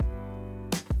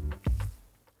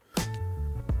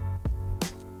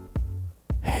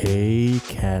Hey,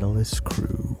 Catalyst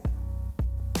crew.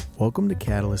 Welcome to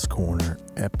Catalyst Corner,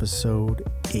 episode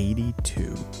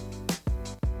 82.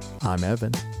 I'm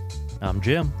Evan. I'm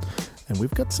Jim. And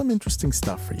we've got some interesting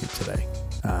stuff for you today.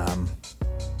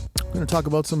 We're going to talk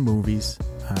about some movies.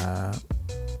 Going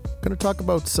to talk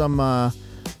about some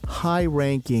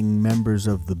high-ranking members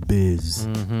of the biz.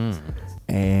 Mm-hmm.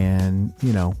 And,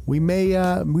 you know, we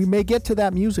may get to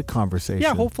that music conversation.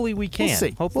 Yeah, hopefully we can. We'll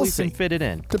see. Hopefully we can fit it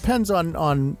in. Depends on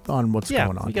what's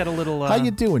going on. We got a little... How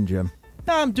you doing, Jim?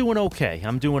 I'm doing okay.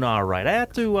 I'm doing all right. I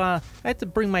had to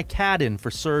bring my cat in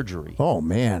for surgery. Oh,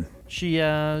 man. She,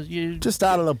 just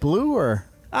out of the blue, or?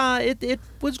 It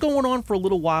was going on for a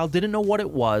little while. Didn't know what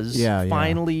it was. Yeah.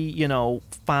 Finally,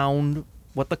 found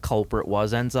what the culprit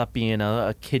was. Ends up being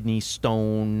a kidney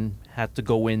stone. Had to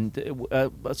go in,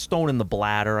 a stone in the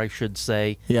bladder, I should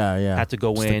say. Yeah. Had to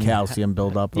go just in. The calcium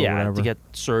buildup or whatever. To get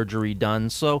surgery done.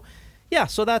 So, yeah,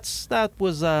 so that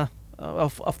was a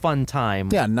fun time.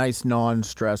 Yeah, nice,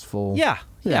 non-stressful.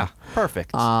 Yeah,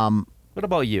 perfect. What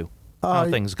about you? How are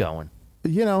things going?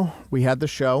 You know, we had the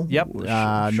show. Yep,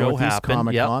 show Northeast happened.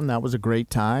 Comic Con. That was a great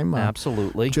time.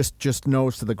 Absolutely. Just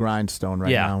nose to the grindstone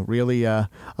right now. Really, I'm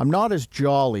not as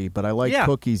jolly, but I like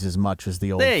cookies as much as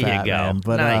the old there fat you go. man.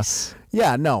 But, nice.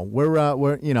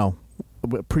 We're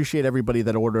we appreciate everybody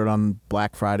that ordered on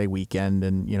Black Friday weekend,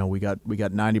 and we got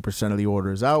 90% of the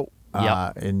orders out.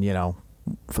 And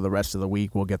for the rest of the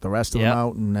week, we'll get the rest of them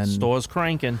out, and then store's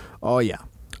cranking. Oh yeah.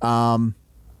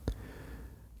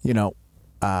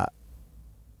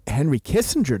 Henry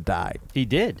Kissinger died. He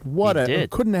did.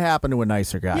 Couldn't have happened to a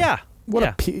nicer guy. Yeah.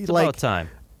 It's about time.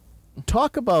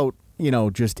 Talk about,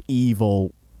 just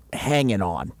evil hanging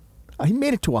on. He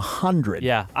made it to 100.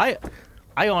 Yeah. I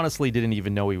honestly didn't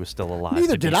even know he was still alive.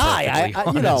 Neither did I.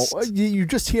 Honest. You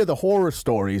just hear the horror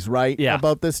stories, right? Yeah.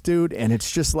 About this dude, and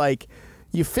it's just like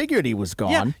you figured he was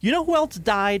gone. Yeah. You know who else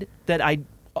died that I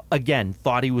again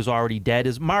thought he was already dead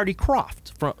is Marty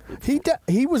Krofft.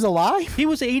 He was alive? He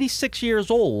was 86 years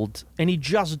old, and he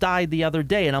just died the other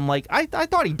day. And I'm like, I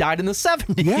thought he died in the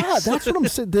 70s. Yeah, that's what I'm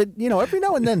saying. Every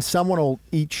now and then someone will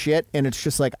eat shit, and it's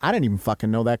just like, I didn't even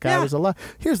fucking know that guy was alive.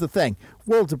 Here's the thing.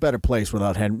 World's a better place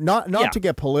without Henry. Not to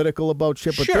get political about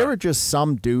shit, but there are just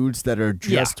some dudes that are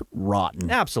just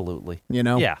rotten. Absolutely.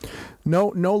 Yeah. No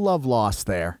love lost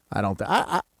there, I don't think.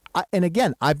 And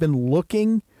again, I've been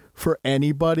looking for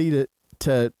anybody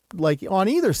to like on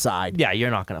either side. Yeah,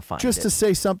 you're not going to find just to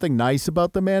say something nice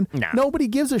about the man. No. Nobody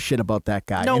gives a shit about that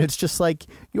guy. No. And it's just like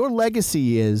your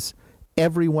legacy is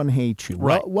everyone hates you.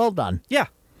 Right. Well done. Yeah.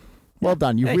 Well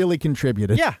done. You really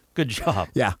contributed. Yeah. Good job.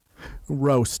 Yeah.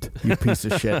 Roast, you piece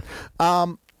of shit.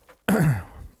 What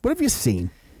have you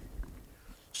seen?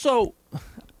 So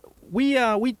we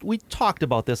talked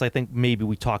about this. I think maybe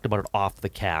we talked about it off the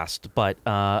cast, but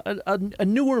a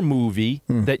newer movie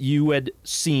that you had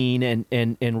seen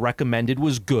and recommended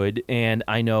was good, and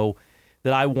I know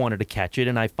that I wanted to catch it,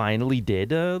 and I finally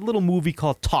did. A little movie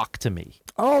called Talk to Me.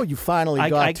 Oh, you finally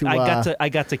got to. I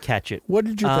got to catch it. What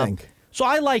did you think? So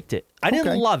I liked it. I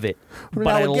didn't love it, but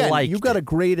I liked it. You got to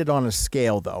grade it on a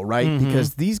scale, though, right? Mm-hmm.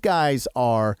 Because these guys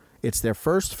it's their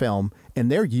first film,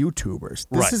 and they're YouTubers.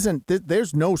 This isn't.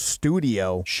 There's no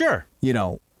studio. Sure.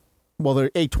 Well, they're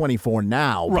A24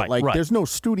 now, but there's no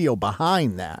studio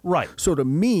behind that. Right. So to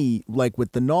me, like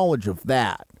with the knowledge of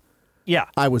that,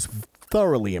 I was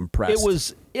thoroughly impressed. It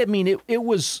was. I mean, it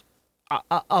was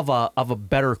of a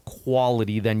better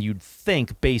quality than you'd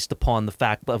think based upon the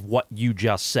fact of what you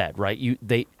just said, right?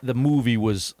 The movie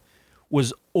was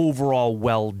overall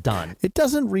well done. It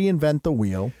doesn't reinvent the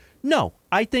wheel. No,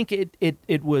 I think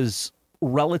it was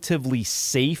relatively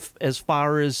safe as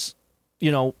far as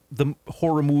the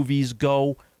horror movies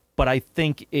go, but I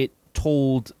think it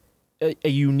told a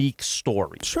unique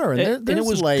story. Sure, and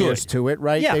there's layers to it,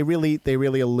 right? Yeah. They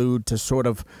really allude to sort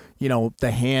of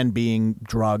the hand being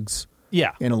drugs.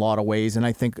 Yeah. In a lot of ways, and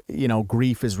I think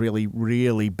grief is really,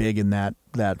 really big in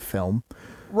that film.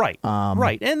 Right.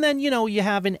 Right. And then you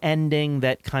have an ending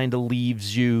that kind of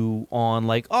leaves you on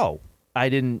like, oh, I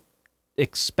didn't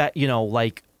expect,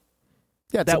 like.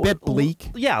 Yeah, it's a bit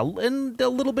bleak. Yeah, and a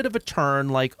little bit of a turn,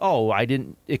 like, oh, I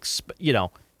didn't expect,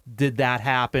 did that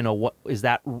happen, or what is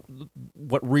that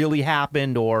what really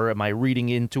happened, or am I reading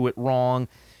into it wrong?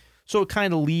 So it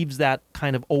kind of leaves that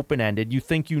kind of open-ended. You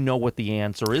think you know what the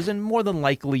answer is, and more than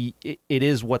likely it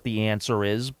is what the answer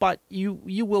is, but you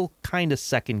will kind of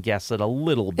second-guess it a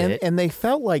little bit. And they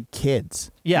felt like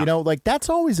kids. Yeah. Like that's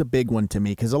always a big one to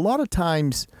me, because a lot of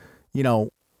times,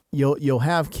 you'll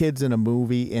have kids in a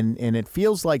movie, and it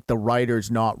feels like the writer's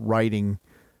not writing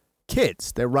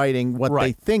kids. They're writing what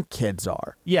they think kids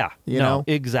are. Yeah, you know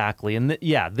exactly. And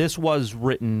this was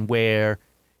written where,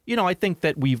 I think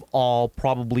that we've all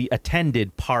probably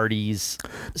attended parties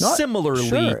similarly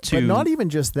to, but not even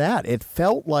just that. It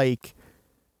felt like,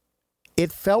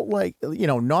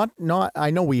 not.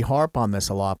 I know we harp on this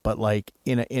a lot, but like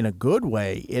in a good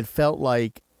way, it felt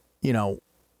like,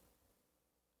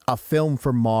 a film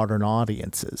for modern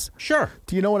audiences. Sure.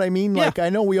 Do you know what I mean? Yeah. Like, I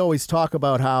know we always talk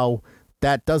about how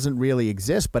that doesn't really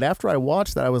exist, but after I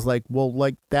watched that, I was like, well,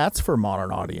 like, that's for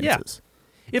modern audiences.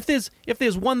 Yeah. If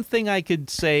there's one thing I could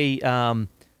say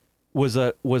was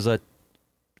a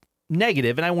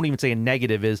negative, and I won't even say a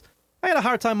negative, is I had a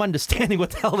hard time understanding what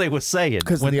the hell they were saying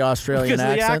because of the Australian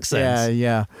accent. Of the accents.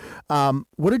 Yeah.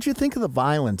 What did you think of the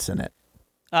violence in it?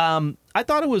 I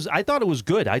thought it was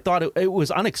good. I thought it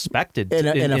was unexpected and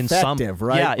effective, some,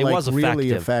 right? Yeah, it was effective.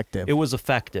 Really effective. It was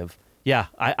effective. Yeah,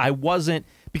 I wasn't,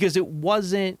 because it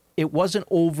wasn't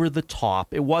over the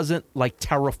top. It wasn't like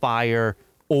Terrifier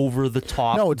over the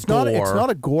top. No, it's gore. not. It's not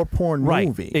a gore porn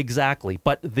movie. Right, exactly.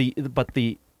 But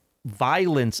the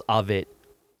violence of it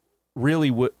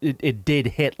really it did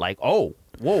hit like, oh,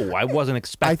 whoa! I wasn't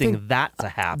expecting that to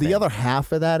happen. The other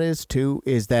half of that is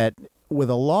that with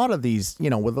a lot of these,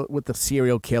 with the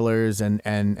serial killers and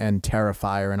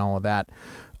Terrifier and all of that,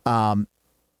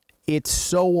 it's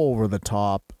so over the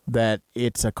top that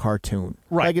it's a cartoon.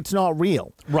 Right. Like, it's not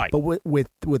real. Right. But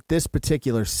with this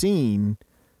particular scene,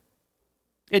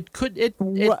 it could. It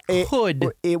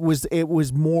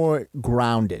was more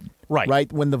grounded. Right.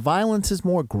 Right. When the violence is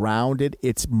more grounded,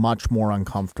 it's much more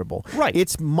uncomfortable. Right.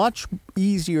 It's much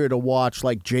easier to watch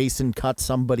like Jason cut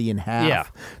somebody in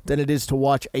half than it is to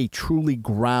watch a truly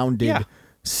grounded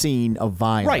scene of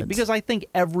violence. Right. Because I think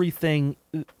everything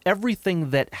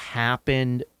that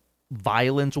happened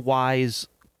violence-wise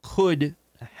could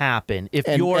happen if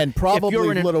probably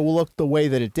would have looked the way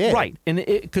that it did. Right. And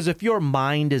because if your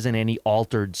mind is in any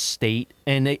altered state,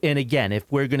 and again, if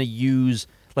we're going to use,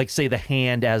 like, say, the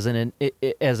hand as an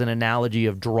analogy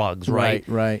of drugs, right?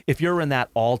 Right. If you're in that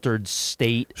altered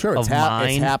state sure, of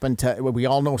mind, it's happened to. We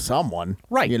all know someone,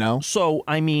 right? So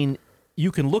I mean,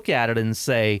 you can look at it and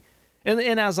say,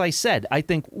 and as I said, I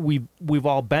think we've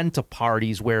all been to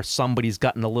parties where somebody's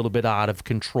gotten a little bit out of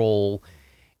control,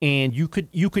 and you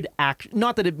could act,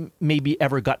 not that it maybe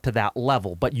ever got to that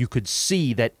level, but you could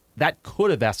see that could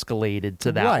have escalated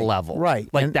to that level. Right.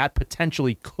 Like, and that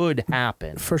potentially could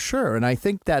happen. For sure. And I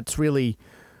think that's really,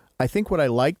 I think what I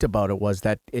liked about it was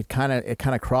that it kind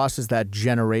of crosses that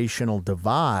generational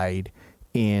divide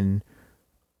in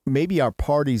maybe our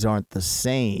parties aren't the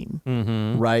same,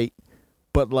 right?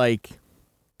 But like,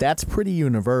 that's pretty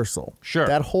universal. Sure.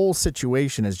 That whole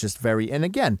situation is just very, and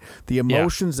again, the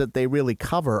emotions that they really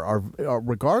cover are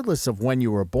regardless of when you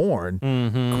were born,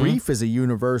 grief is a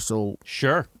universal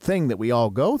thing that we all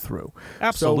go through.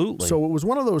 Absolutely. So it was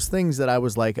one of those things that I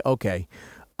was like, okay,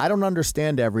 I don't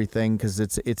understand everything because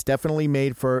it's definitely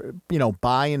made for,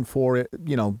 by and for,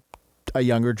 a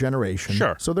younger generation.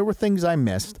 Sure. So there were things I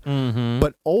missed.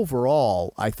 But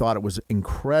overall, I thought it was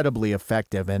incredibly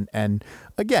effective. And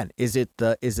again, is it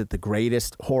the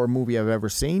greatest horror movie I've ever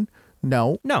seen?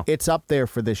 No. It's up there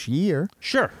for this year.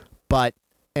 Sure. But,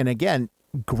 and again,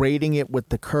 grading it with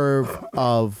the curve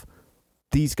of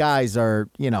these guys are,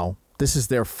 this is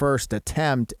their first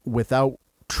attempt without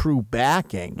true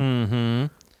backing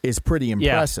is pretty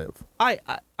impressive. Yeah.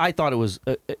 I thought it was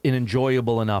an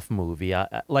enjoyable enough movie.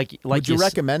 Would you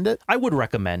recommend it? I would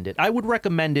recommend it. I would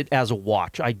recommend it as a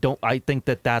watch. I think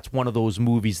that's one of those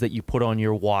movies that you put on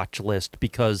your watch list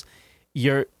because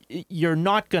you're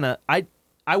not gonna. I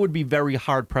would be very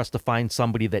hard pressed to find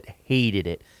somebody that hated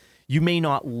it. You may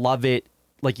not love it,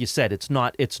 like you said. It's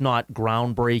not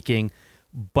groundbreaking.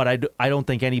 But I don't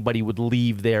think anybody would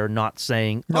leave there not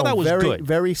saying, "Oh, that was good."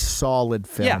 Very solid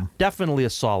film. Yeah, definitely a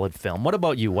solid film. What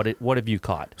about you? What have you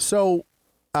caught? So,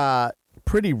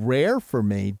 pretty rare for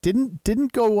me.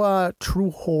 Didn't go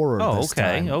true horror. This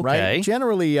time, okay. Right?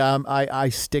 Generally, I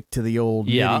stick to the old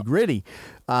nitty gritty.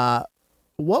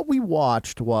 What we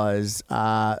watched was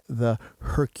the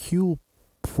Hercule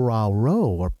Poirot,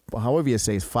 or however you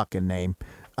say his fucking name.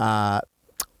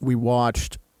 We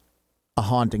watched A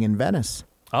Haunting in Venice.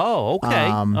 Oh, okay.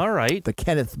 All right. The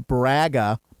Kenneth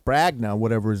Bragna,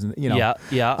 whatever is,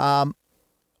 Yeah.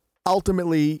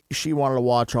 Ultimately, she wanted to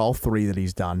watch all three that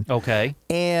he's done. Okay.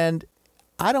 And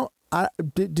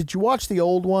did you watch the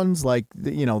old ones? Like,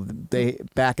 they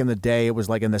back in the day, it was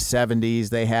like in the 70s.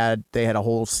 They had a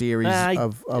whole series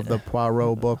of the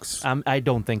Poirot books. I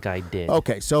don't think I did.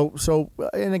 Okay, so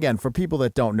and again, for people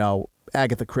that don't know,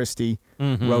 Agatha Christie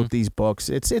wrote these books.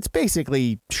 It's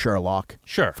basically Sherlock,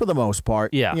 for the most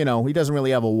part. Yeah, he doesn't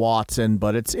really have a Watson,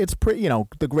 but it's pretty,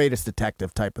 the greatest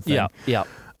detective type of thing. Yeah.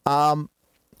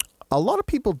 A lot of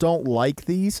people don't like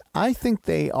these. I think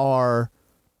they are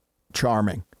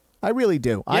charming. I really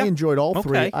do. Yeah. I enjoyed all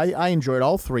three. I enjoyed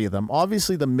all three of them.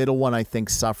 Obviously, the middle one I think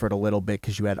suffered a little bit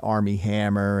because you had Armie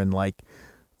Hammer and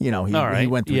he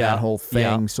went through that whole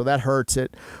thing, so that hurts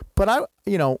it. But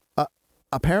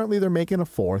apparently they're making a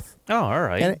fourth. Oh, all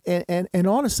right. And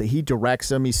honestly, he directs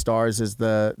them. He stars as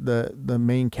the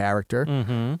main character,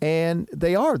 and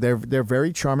they're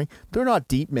very charming. They're not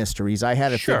deep mysteries. I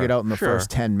had it figured out in the first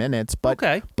 10 minutes, but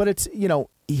it's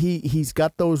he's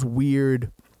got those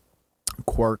weird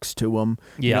quirks to him.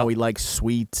 He likes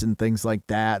sweets and things like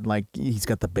that. Like he's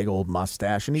got the big old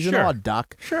mustache, and he's an odd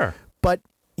duck. Sure, but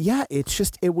yeah,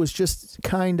 it was just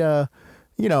kind of,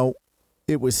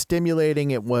 it was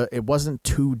stimulating. It wasn't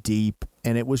too deep,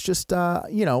 and it was just, I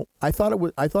thought it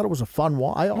was a fun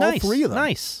one. All three of them,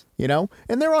 nice,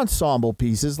 and they're ensemble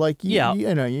pieces. Like you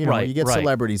get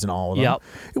celebrities in all of them. Yep.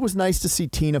 It was nice to see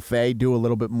Tina Fey do a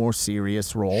little bit more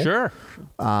serious role. Sure.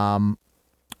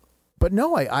 But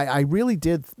no, I really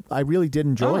did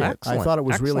enjoy it. I thought it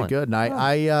was really good, and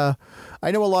I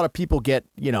know a lot of people get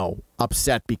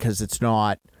upset because it's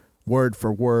not word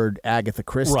for word Agatha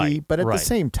Christie, but at the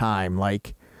same time,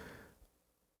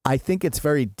 I think it's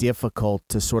very difficult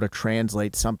to sort of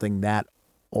translate something that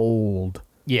old.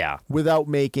 Yeah. Without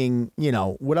making,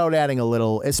 without adding a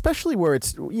little, especially where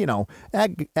it's,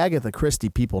 Agatha Christie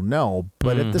people know,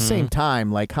 but at the same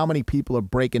time, how many people are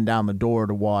breaking down the door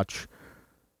to watch,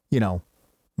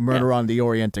 Murder on the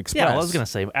Orient Express? Yeah, I was going to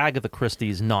say, Agatha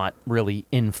Christie's not really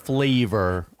in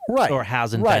flavor, or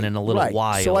hasn't been in a little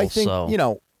while. So I think,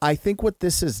 I think what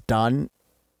this has done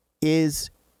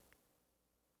is,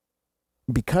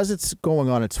 because it's going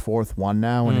on its fourth one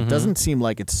now, and it doesn't seem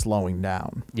like it's slowing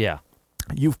down. Yeah.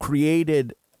 You've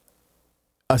created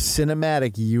a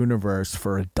cinematic universe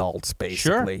for adults,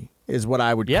 basically, is what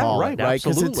I would call it, right?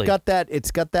 Because it's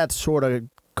got that sort of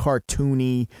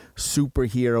cartoony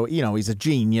superhero, he's a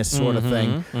genius sort of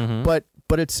thing, but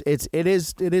it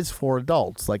is for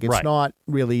adults. It's not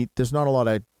really, there's not a lot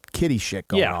of kiddie shit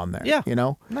going on there. Yeah.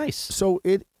 Nice. So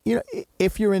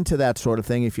if you're into that sort of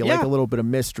thing, if you like a little bit of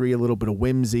mystery, a little bit of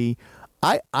whimsy,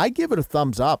 I give it a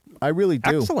thumbs up. I really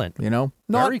do. Excellent.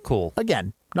 Very cool.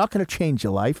 Again, not going to change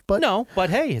your life, but no. But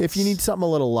hey, if you need something a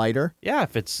little lighter,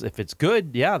 if it's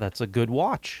good, that's a good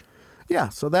watch. Yeah.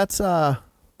 So that's nice.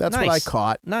 What I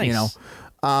caught. Nice.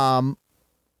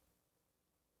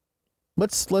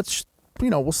 Let's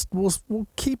we'll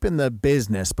keep in the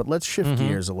business, but let's shift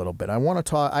gears a little bit. I want to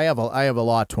talk. I have a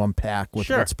lot to unpack with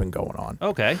what's been going on.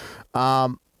 Okay.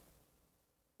 I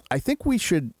think we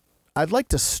should. I'd like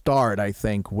to start,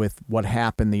 with what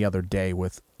happened the other day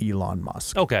with Elon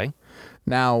Musk. Okay.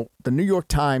 Now, the New York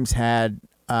Times had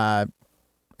an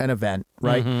event,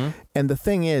 right? And the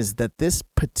thing is that this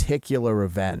particular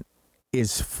event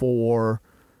is for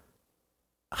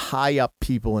high up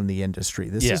people in the industry.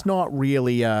 This is not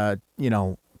really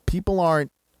people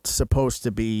aren't supposed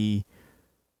to be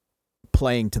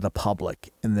playing to the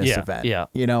public in this event. Yeah.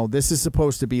 This is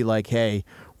supposed to be like, hey,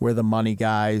 we're the money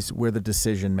guys, we're the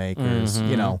decision makers,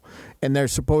 and they're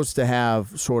supposed to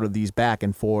have sort of these back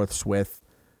and forths with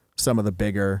some of the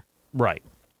bigger. Right.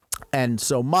 And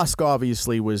so Musk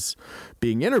obviously was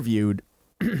being interviewed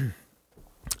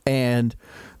and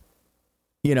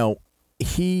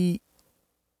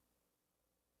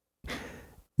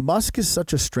Musk is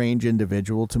such a strange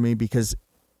individual to me because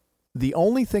the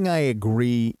only thing I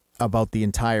agree about the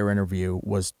entire interview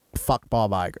was fuck Bob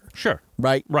Iger. Sure.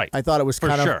 Right? I thought it was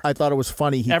I thought it was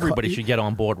funny. Everybody should get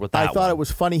on board with that. I thought it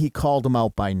was funny he called him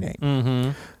out by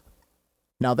name.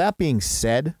 Now, that being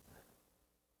said,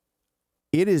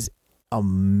 it is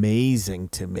amazing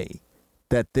to me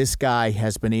that this guy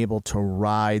has been able to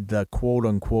ride the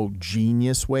quote-unquote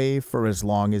genius wave for as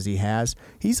long as he has.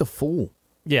 He's a fool.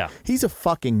 Yeah. He's a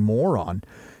fucking moron.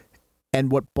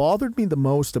 And what bothered me the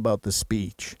most about the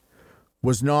speech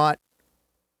was not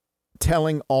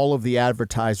telling all of the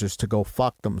advertisers to go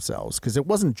fuck themselves, because it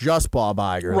wasn't just Bob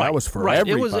Iger. That was for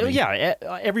everybody. It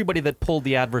was, everybody that pulled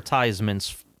the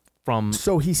advertisements from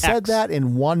So he said that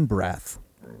in one breath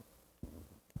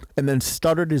and then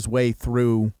stuttered his way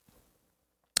through,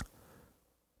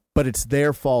 but it's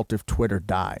their fault if Twitter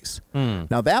dies.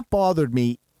 Now, that bothered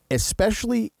me,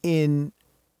 especially in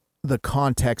the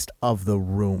context of the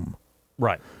room.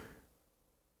 Right.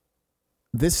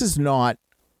 This is not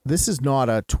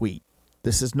a tweet.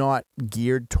 This is not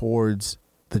geared towards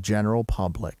the general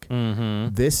public.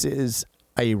 This is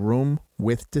a room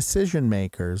with decision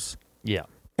makers Yeah.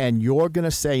 And you're going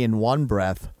to say in one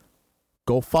breath,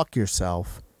 go fuck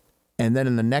yourself. And then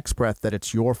in the next breath that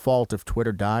it's your fault if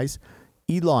Twitter dies.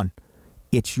 Elon,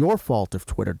 it's your fault if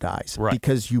Twitter dies. Right.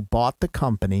 Because you bought the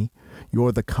company.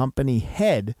 You're the company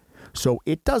head. So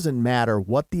it doesn't matter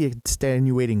what the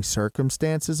extenuating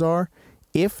circumstances are.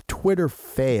 If Twitter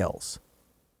fails,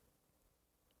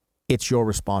 it's your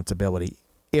responsibility.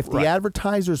 If the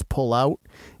advertisers pull out,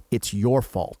 it's your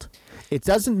fault. It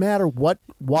doesn't matter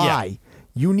why. Yeah.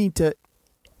 You need to,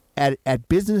 at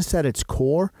business at its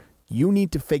core, you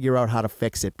need to figure out how to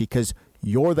fix it because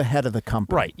you're the head of the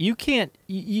company. Right. You can't,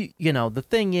 you know, the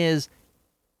thing is,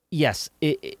 yes,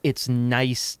 it's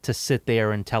nice to sit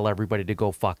there and tell everybody to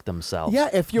go fuck themselves. Yeah,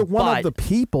 if you're one of the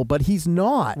people, but he's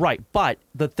not. Right. But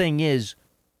the thing is,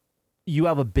 you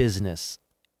have a business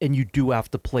and you do have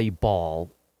to play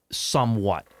ball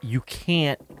somewhat. You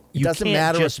can't. It doesn't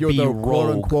matter if you're the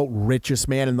quote unquote richest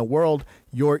man in the world.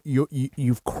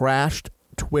 You've crashed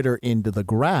Twitter into the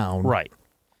ground. Right.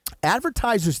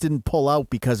 Advertisers didn't pull out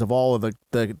because of all of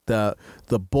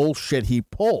the bullshit he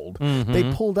pulled. Mm-hmm.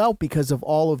 They pulled out because of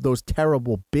all of those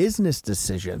terrible business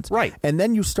decisions. Right. And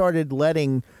then you started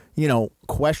letting,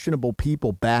 questionable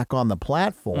people back on the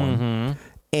platform. Mm-hmm.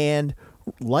 And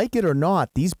like it or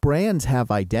not, these brands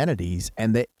have identities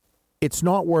and it's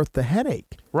not worth the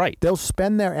headache. Right. They'll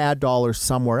spend their ad dollars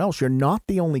somewhere else. You're not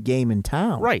the only game in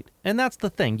town. Right. And that's the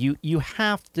thing. You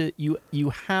have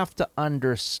to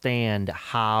understand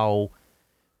how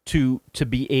to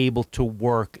be able to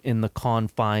work in the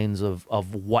confines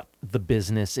of what the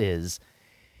business is.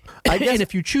 I guess, and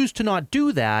if you choose to not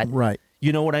do that, right.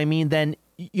 You know what I mean, then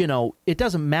it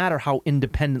doesn't matter how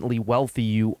independently wealthy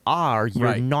you are,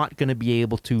 you're not going to be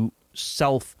able to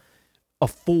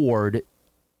self-afford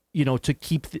to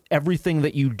keep everything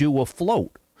that you do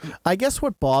afloat. I guess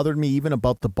what bothered me even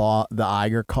about the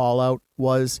Iger call out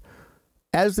was,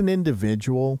 as an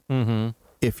individual, mm-hmm.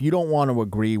 if you don't want to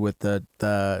agree with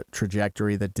the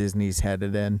trajectory that Disney's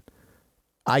headed in,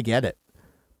 I get it.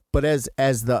 But as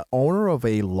the owner of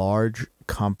a large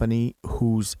company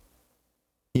who's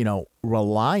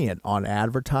reliant on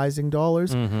advertising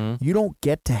dollars, mm-hmm. you don't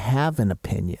get to have an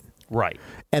opinion. Right.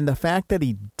 And the fact that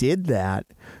he did that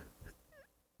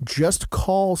just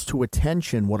calls to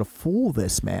attention what a fool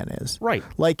this man is. Right.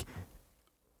 Like,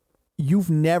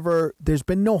 there's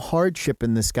been no hardship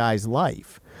in this guy's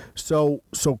life. So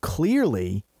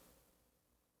clearly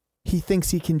he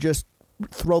thinks he can just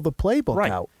throw the playbook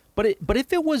out. But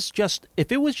if it was just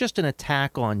an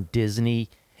attack on Disney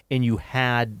and you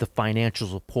had the financial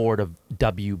support of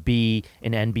WB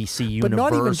and NBC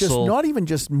Universal. But not even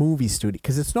just movie studio,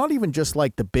 because it's not even just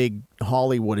like the big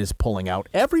Hollywood is pulling out.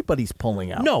 Everybody's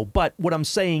pulling out. No, but what I'm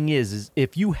saying is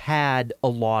if you had a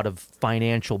lot of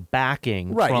financial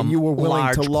backing from and you were willing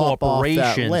large to lop corporations,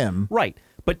 off that limb. Right,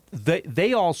 but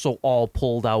they also all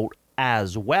pulled out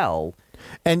as well.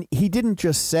 And he didn't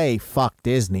just say, fuck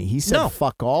Disney. He said,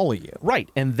 fuck all of you. Right.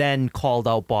 And then called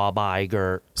out Bob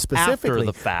Iger specifically after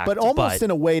the fact. But almost in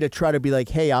a way to try to be like,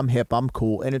 hey, I'm hip, I'm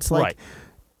cool. And it's like,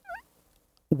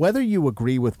 whether you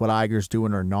agree with what Iger's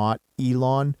doing or not,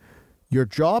 Elon, your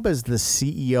job as the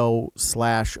CEO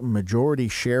 / majority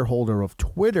shareholder of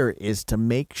Twitter is to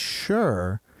make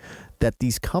sure that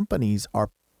these companies are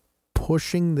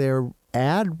pushing their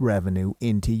ad revenue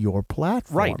into your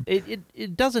platform. Right.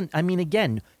 It doesn't. I mean,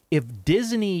 again, if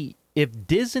Disney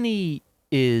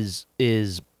is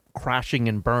crashing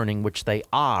and burning, which they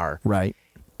are, right,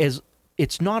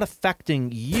 it's not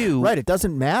affecting you. Right. It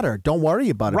doesn't matter. Don't worry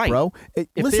about it, bro. If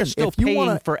they're still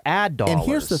paying for ad dollars. And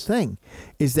here's the thing: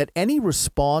 is that any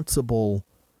responsible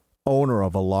owner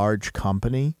of a large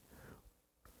company,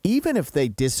 even if they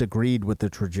disagreed with the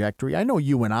trajectory, I know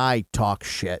you and I talk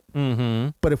shit, mm-hmm.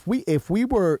 but if we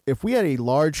had a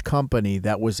large company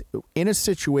that was in a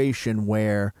situation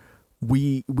where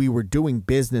we were doing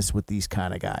business with these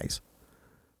kind of guys,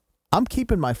 I'm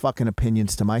keeping my fucking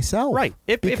opinions to myself, right?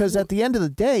 Because at the end of the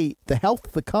day, the health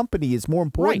of the company is more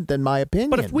important than my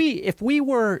opinion. But if we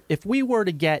were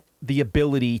to get the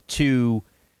ability to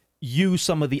use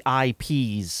some of the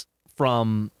IPs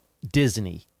from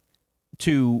Disney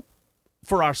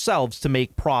for ourselves to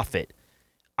make profit,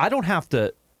 I don't have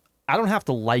to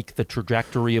like the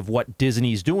trajectory of what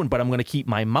Disney's doing, but I'm going to keep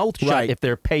my mouth shut if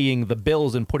they're paying the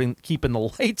bills and keeping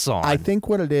the lights on. I think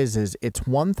what it is it's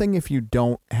one thing if you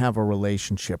don't have a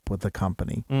relationship with the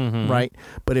company, mm-hmm. right?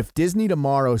 But if Disney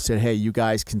tomorrow said, hey, you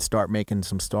guys can start making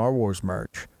some Star Wars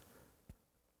merch,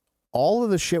 all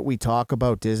of the shit we talk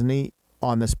about Disney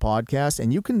on this podcast,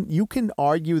 and you can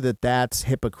argue that that's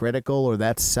hypocritical or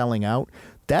that's selling out.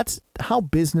 That's how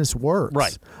business works.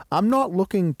 Right. I'm not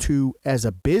looking to, as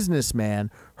a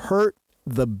businessman, hurt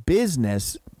the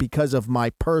business because of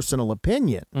my personal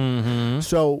opinion. Mm-hmm.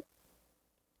 So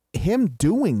him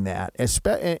doing that,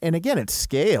 and again, it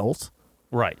scales.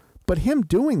 Right. But him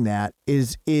doing that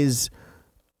is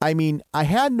I mean, I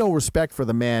had no respect for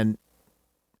the man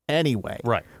anyway.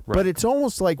 Right. But it's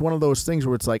almost like one of those things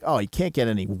where it's like, oh, he can't get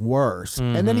any worse.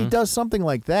 Mm-hmm. And then he does something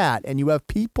like that, and you have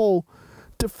people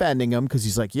defending him because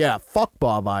he's like, yeah, fuck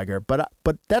Bob Iger.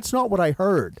 But that's not what I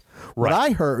heard. Right. What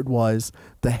I heard was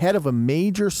the head of a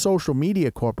major social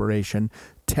media corporation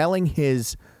telling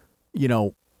his,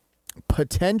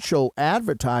 potential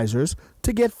advertisers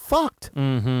to get fucked.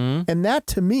 Mm-hmm. And that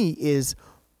to me is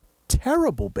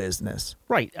terrible business.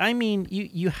 Right. I mean,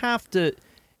 you have to,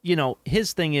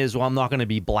 his thing is, well, I'm not going to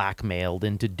be blackmailed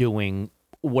into doing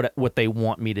what they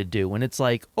want me to do. And it's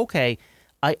like, okay,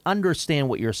 I understand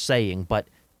what you're saying, but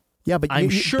yeah, but I'm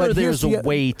sure there's a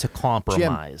way to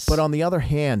compromise. Jim, but on the other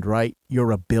hand, right, you're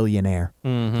a billionaire.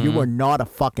 Mm-hmm. You are not a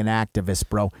fucking activist,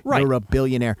 bro. Right. You're a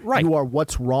billionaire. Right. You are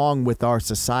what's wrong with our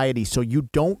society, so you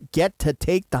don't get to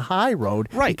take the high road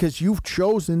because you've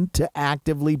chosen to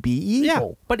actively be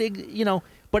evil. Yeah,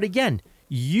 but again,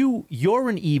 you're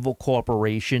an evil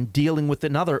corporation dealing with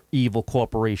another evil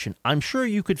corporation. I'm sure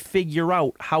you could figure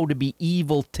out how to be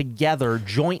evil together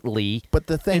jointly. But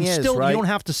the thing is, still, right, you don't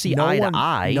have to see eye to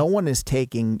eye. No one is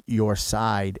taking your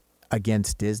side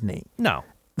against Disney. No.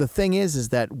 The thing is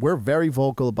that we're very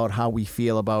vocal about how we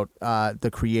feel about the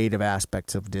creative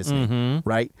aspects of Disney,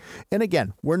 right? And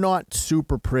again, we're not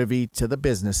super privy to the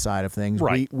business side of things.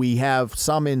 Right. We have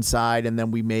some inside, and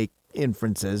then we make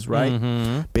inferences,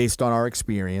 right, based on our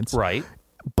experience, right?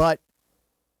 But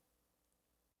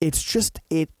it's just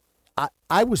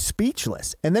I was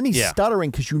speechless, and then he's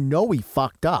stuttering because he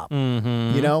fucked up,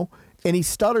 and he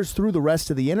stutters through the rest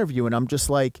of the interview, and I'm just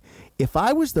like, if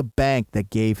I was the bank that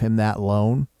gave him that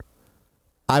loan,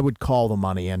 I would call the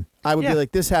money in. I would be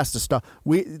like, this has to stop.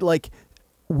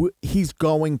 He's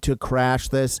going to crash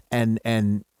this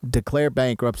and declare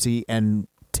bankruptcy and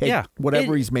take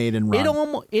whatever he's made and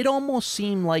run. It almost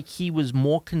seemed like he was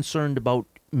more concerned about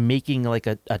making like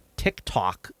a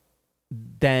TikTok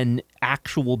than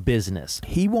actual business.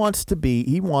 He wants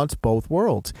both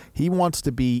worlds. He wants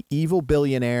to be evil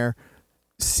billionaire,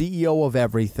 CEO of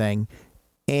everything,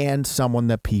 and someone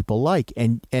that people like.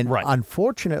 And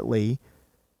unfortunately,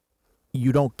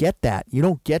 you don't get that. You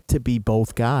don't get to be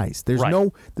both guys. There's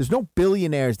no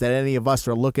billionaires that any of us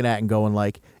are looking at and going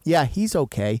like, yeah, he's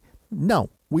okay. No.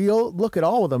 We all look at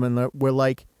all of them and we're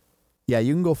like, yeah,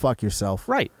 you can go fuck yourself.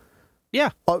 Right. Yeah.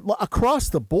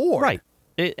 Across the board. Right.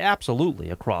 Absolutely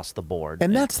across the board.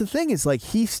 And that's the thing is like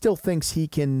he still thinks he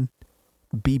can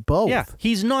be both. Yeah.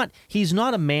 He's not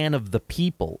a man of the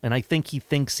people, and I think he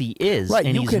thinks he is,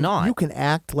 and he's not. You can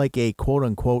act like a quote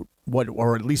unquote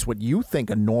or at least what you think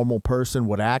a normal person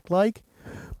would act like,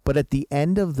 but at the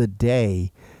end of the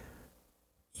day,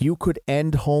 you could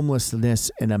end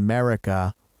homelessness in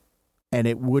America and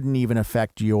it wouldn't even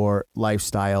affect your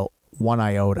lifestyle one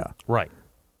iota. Right.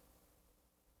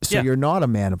 So you're not a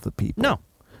man of the people. No,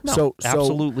 so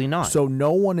absolutely not. So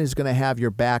no one is going to have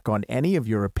your back on any of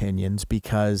your opinions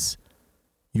because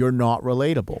you're not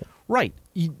relatable. Right.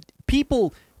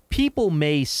 People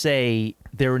may say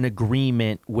they're in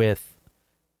agreement with,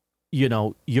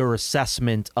 your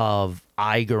assessment of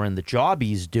Iger and the job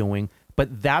he's doing,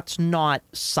 but that's not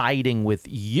siding with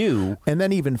you. And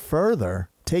then even further,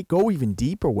 go even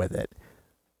deeper with it.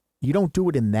 You don't do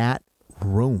it in that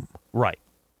room. Right.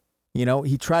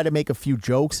 He tried to make a few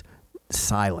jokes,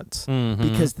 silence,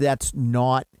 because that's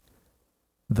not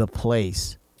the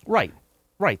place. Right.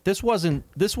 Right. This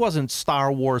wasn't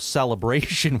Star Wars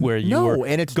Celebration where you were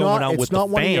and it's going not, out it's with the not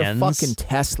one fans. of your fucking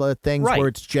Tesla things where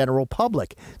it's general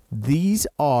public. These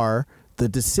are the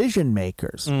decision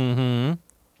makers. Mm-hmm.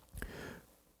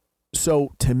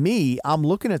 So to me, I'm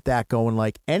looking at that going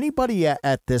like anybody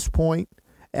at this point,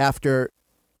 after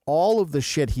all of the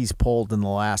shit he's pulled in the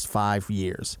last 5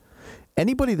 years,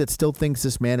 anybody that still thinks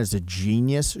this man is a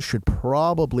genius should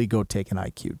probably go take an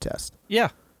IQ test. Yeah.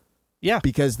 Yeah.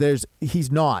 Because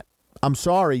he's not. I'm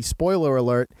sorry, spoiler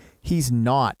alert, he's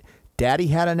not. Daddy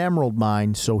had an emerald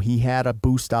mine, so he had a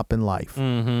boost up in life.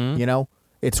 Mm-hmm.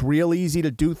 It's real easy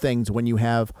to do things when you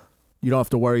don't have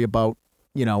to worry about,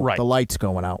 the lights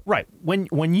going out. Right.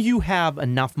 When you have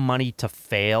enough money to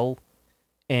fail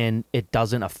and it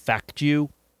doesn't affect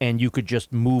you and you could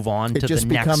just move on to the next thing. It just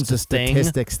becomes a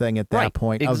statistics thing at that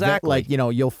point. Exactly.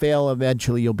 You'll fail,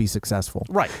 eventually you'll be successful.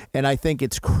 Right. And I think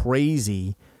it's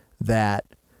crazy that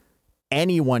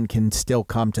anyone can still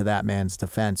come to that man's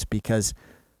defense because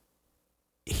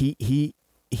he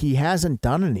hasn't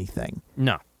done anything.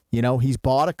 No. You know, he's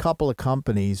bought a couple of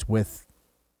companies with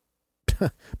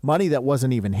money that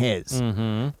wasn't even his.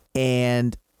 Mm-hmm.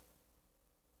 And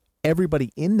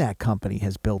everybody in that company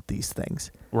has built these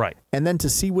things. Right. And then to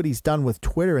see what he's done with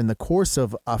Twitter in the course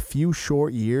of a few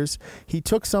short years, he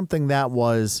took something that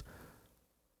was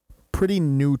pretty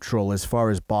neutral as far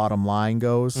as bottom line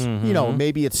goes. Mm-hmm. You know,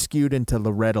 maybe it's skewed into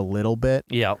the red a little bit.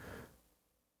 Yeah.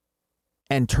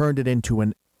 And turned it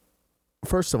into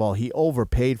first of all, he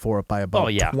overpaid for it by about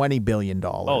 $20 billion.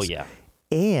 Oh, yeah.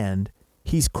 And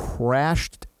he's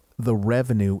crashed the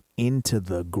revenue into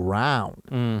the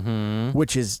ground,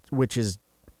 which is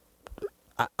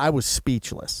I was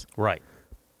speechless. Right.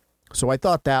 So I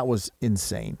thought that was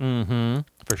insane.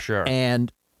 For sure.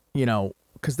 And, you know,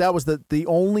 because that was the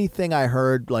only thing I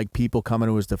heard, like, people coming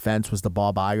to his defense was the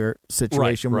Bob Iger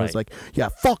situation. Where it's like, yeah,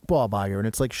 fuck Bob Iger. And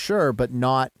it's like, sure, but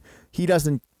he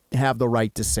doesn't have the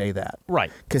right to say that.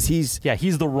 Right. Because he's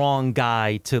the wrong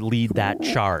guy to lead that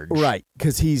charge. Right.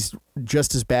 Because he's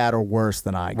just as bad or worse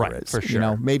than Iger is. For sure. You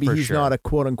know, maybe he's not a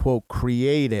quote unquote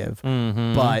creative,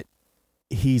 but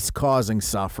he's causing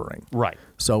suffering. Right.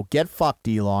 So get fucked,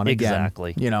 Elon. Again,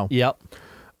 exactly. You know. Yep.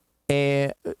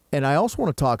 And I also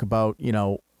want to talk about, you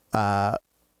know, I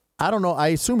don't know. I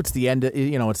assume it's the end.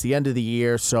 It's the end of the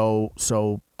year. So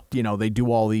you know, they do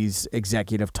all these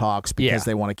executive talks because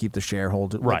they want to keep the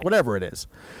shareholder, right? Whatever it is.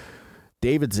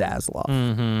 David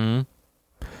Zaslav.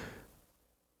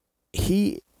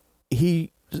 He's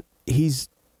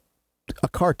a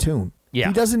cartoon. Yeah.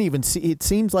 He doesn't even see. It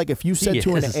seems like if you said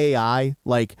to an AI,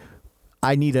 like,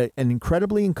 I need an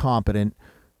incredibly incompetent,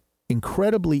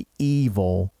 incredibly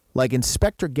evil, like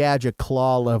Inspector Gadget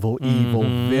claw level evil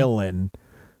villain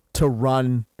to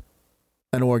run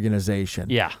an organization.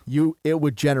 Yeah. It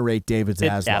would generate David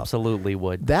Zaslav. It absolutely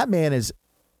would. That man is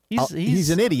he's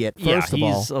an idiot, first of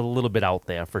all. He's a little bit out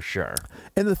there for sure.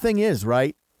 And the thing is,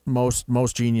 right, most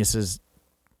geniuses,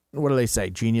 what do they say?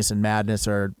 Genius and madness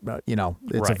are,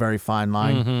 it's a very fine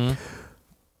line.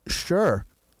 Sure.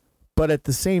 But at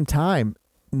the same time,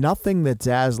 nothing that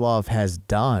Zaslav has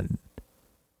done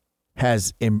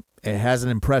it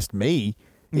hasn't impressed me.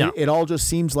 No. It all just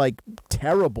seems like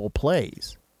terrible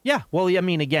plays. Yeah. Well, I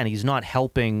mean, again, he's not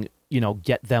helping,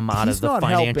 get them out of the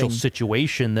financial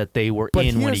situation that they were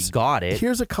in when he got it.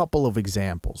 Here's a couple of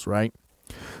examples, right?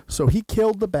 So he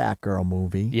killed the Batgirl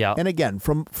movie. Yeah. And again,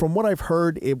 from what I've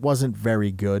heard, it wasn't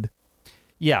very good.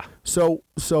 Yeah. So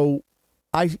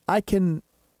I can,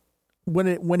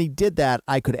 when he did that,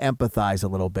 I could empathize a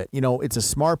little bit. It's a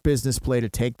smart business play to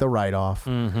take the write-off.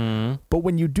 But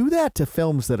when you do that to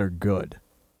films that are good,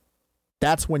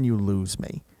 that's when you lose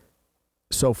me.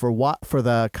 So for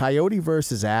the Coyote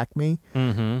versus Acme,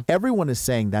 everyone is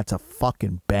saying that's a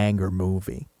fucking banger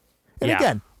movie. And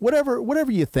again,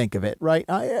 whatever you think of it, right?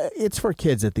 It's for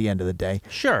kids at the end of the day.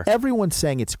 Sure. Everyone's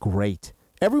saying it's great.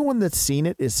 Everyone that's seen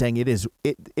it is saying it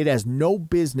has no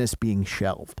business being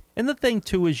shelved. And the thing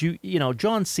too is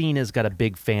John Cena's got a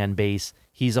big fan base.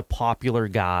 He's a popular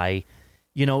guy.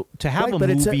 To have a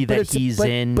movie that he's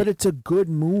in. But it's a good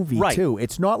movie too.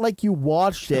 It's not like you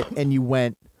watched it and you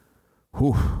went,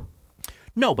 whew.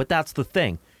 No, but that's the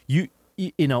thing.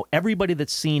 Everybody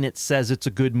that's seen it says it's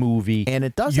a good movie, and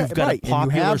it does. You've got a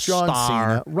popular John star,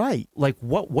 Cena, right? Like,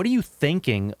 what are you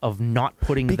thinking of not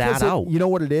putting that out? You know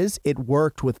what it is? It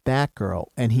worked with Batgirl,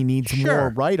 and he needs more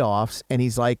write-offs, and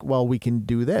he's like, "Well, we can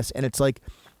do this," and it's like,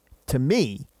 to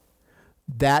me,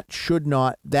 that should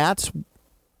not. That's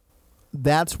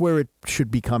where it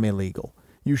should become illegal.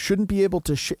 You shouldn't be able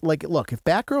to look, if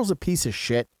Batgirl's a piece of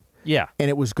shit, and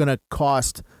it was going to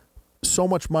cost so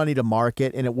much money to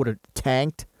market and it would have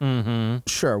tanked,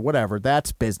 sure, whatever,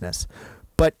 that's business.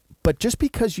 But just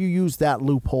because you use that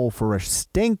loophole for a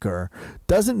stinker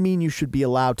doesn't mean you should be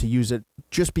allowed to use it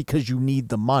just because you need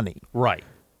the money. Right.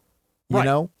 You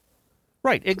know?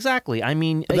 Right, exactly. I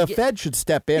mean, the Fed should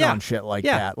step in on shit like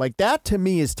that. Like, that to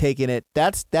me is taking it,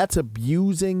 that's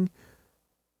abusing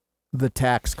the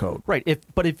tax code. Right. If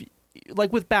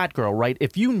like with Batgirl, right?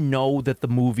 If you know that the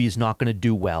movie is not going to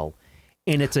do well,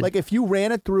 and it's like if you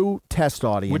ran it through test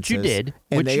audiences, which you did,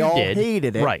 and they all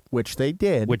hated it, right? Which they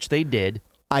did.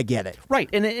 I get it, right?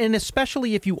 And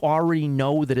especially if you already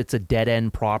know that it's a dead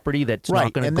end property that's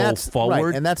not going to go forward,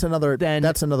 right. And that's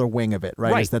another wing of it,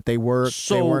 right? Is that they weren't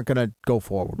going to go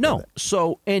forward. No, with it.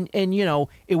 So and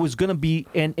it was going to be,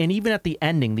 and even at the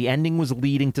ending was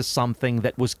leading to something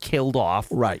that was killed off,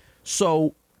 right?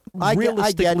 So. I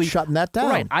get shutting that down.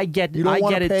 Right, I get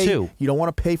it too. You don't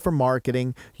want to pay for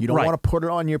marketing. You don't want to put it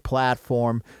on your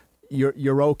platform.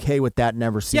 you're okay with that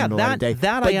never seeing the light of day.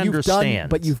 That I understand.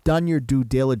 But you've done your due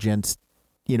diligence.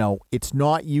 It's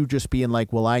not you just being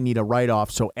like, well, I need a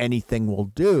write-off, so anything will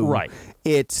do. Right.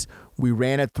 It's we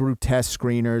ran it through test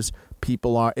screeners.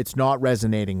 It's not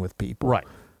resonating with people. Right.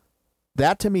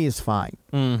 That to me is fine.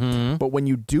 Mm-hmm. But when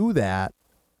you do that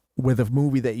with a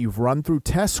movie that you've run through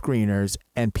test screeners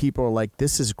and people are like,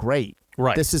 this is great.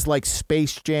 Right. This is like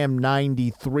Space Jam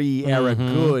 93 era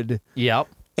good. Yep.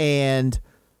 And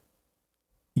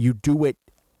you do it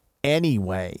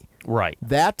anyway. Right.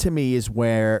 That to me is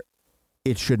where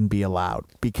it shouldn't be allowed.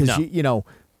 Because,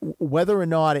 whether or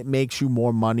not it makes you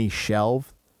more money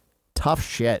shelve, tough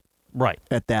shit. Right.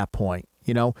 At that point.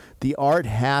 The art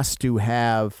has to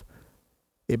have,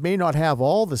 it may not have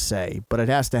all the say, but it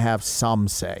has to have some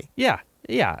say. Yeah.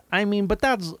 Yeah. I mean, but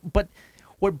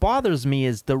what bothers me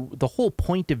is the whole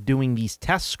point of doing these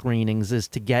test screenings is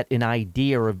to get an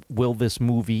idea of will this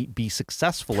movie be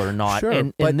successful or not. Sure,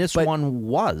 and this one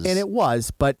was. And it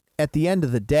was, but at the end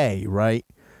of the day, right?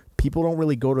 People don't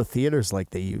really go to theaters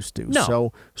like they used to.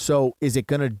 No. So is it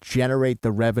going to generate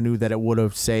the revenue that it would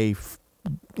have, say,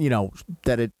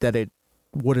 that it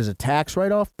would as a tax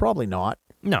write-off? Probably not.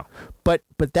 No. But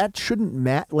that shouldn't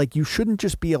matter. Like, you shouldn't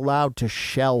just be allowed to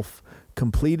shelf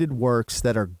completed works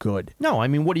that are good. No, I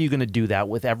mean, what are you going to do that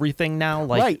with everything now?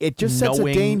 Like, right. It just sets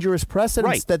a dangerous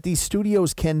precedent that these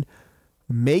studios can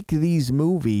make these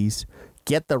movies,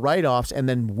 get the write-offs, and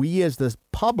then we as the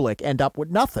public end up with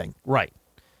nothing. Right.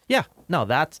 Yeah. No,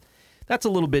 that's a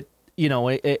little bit,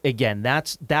 again,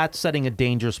 that's setting a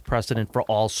dangerous precedent for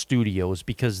all studios,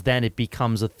 because then it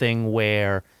becomes a thing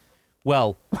where,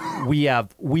 well,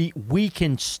 we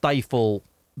can stifle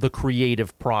the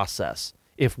creative process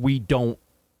if we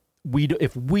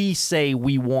say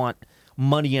we want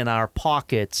money in our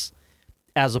pockets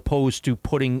as opposed to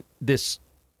putting this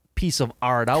piece of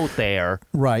art out there.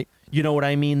 Right. You know what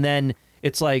I mean? Then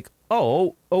it's like,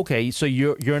 oh, okay, so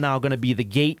you're now going to be the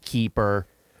gatekeeper.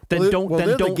 Then they're don't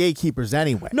the gatekeepers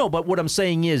anyway. No, but what I'm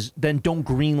saying is, then don't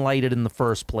greenlight it in the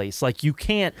first place. Like, you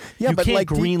can't. Yeah, you but can't like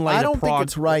greenlight. I don't think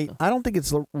it's right. I don't think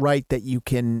it's right that you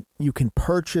can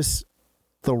purchase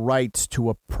the rights to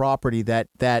a property that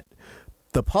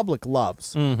the public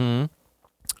loves, and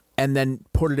then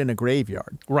put it in a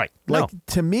graveyard. Right. Like,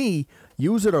 to me,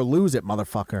 use it or lose it,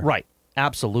 motherfucker. Right.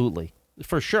 Absolutely,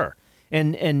 for sure.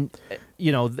 And in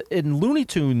Looney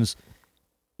Tunes,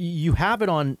 you have it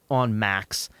on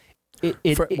Max.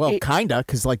 Kinda,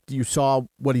 because like you saw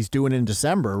what he's doing in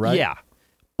December, right? Yeah,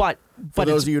 but for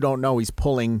those of you who don't know, he's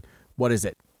pulling, what is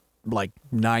it, like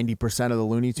 90% of the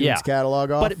Looney Tunes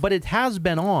catalog off. But it has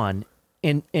been on,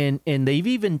 and they've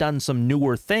even done some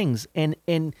newer things, and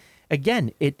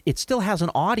again, it still has an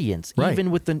audience, right.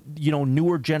 Even with the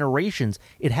newer generations,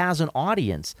 it has an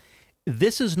audience.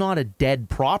 This is not a dead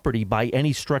property by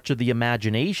any stretch of the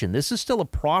imagination. This is still a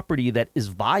property that is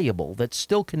viable, that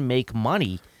still can make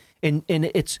money. And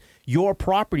it's your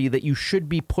property that you should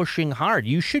be pushing hard.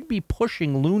 You should be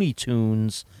pushing Looney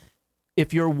Tunes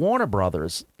if you're Warner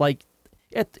Brothers. Like,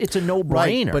 it's a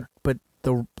no-brainer. Right, but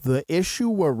the issue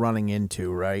we're running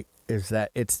into, right, is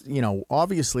that it's,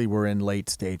 obviously we're in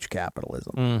late-stage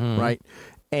capitalism, right?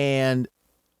 And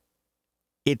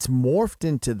it's morphed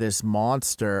into this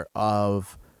monster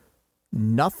of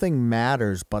nothing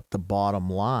matters but the bottom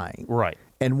line. Right.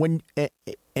 And when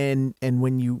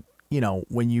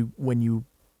when you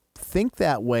think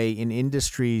that way in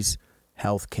industries,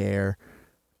 healthcare,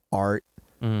 art,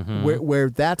 where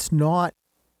that's not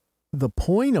the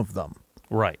point of them.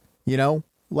 Right.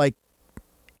 Like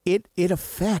it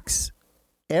affects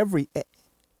every,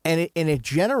 and it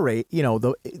generate,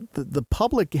 the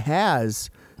public has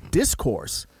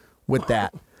discourse with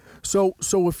that. So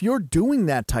if you're doing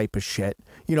that type of shit,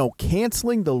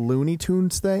 canceling the Looney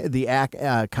Tunes thing,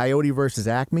 the Coyote versus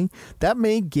Acme, that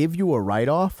may give you a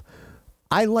write-off.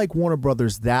 I like Warner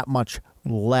Brothers that much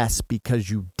less because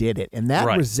you did it, and that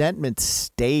resentment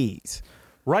stays.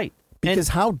 Right. Because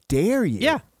how dare you?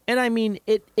 Yeah. And I mean,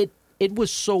 it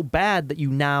was so bad that you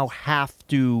now have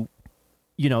to,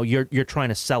 you're trying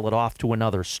to sell it off to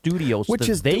another studio so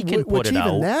that they can put it out.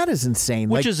 Which even that is insane.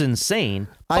 Which is insane.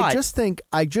 I just think,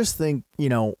 at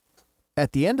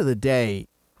the end of the day,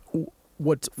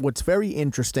 what's very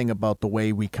interesting about the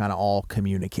way we kind of all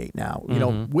communicate now,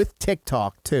 with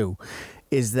TikTok too,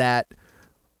 is that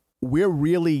we're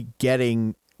really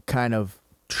getting kind of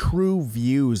true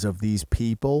views of these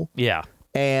people. Yeah.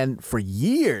 And for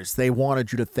years, they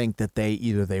wanted you to think that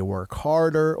they work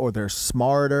harder or they're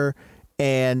smarter.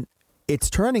 And it's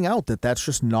turning out that that's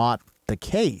just not the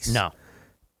case. No.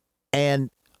 And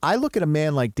I look at a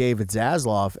man like David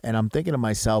Zaslav, and I'm thinking to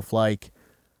myself, like,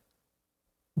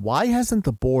 Why hasn't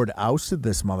the board ousted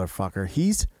this motherfucker?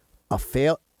 He's a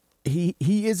He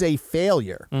is a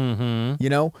failure. Mm-hmm. You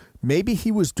know, maybe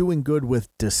he was doing good with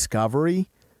Discovery,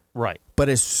 right? But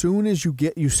as soon as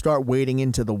you start wading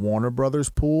into the Warner Brothers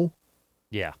pool,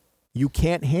 yeah, you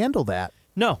can't handle that.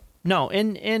 No,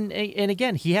 and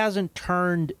again, he hasn't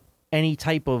turned any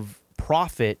type of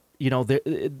profit. You know,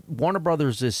 Warner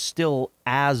Brothers is still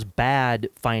as bad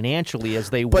financially as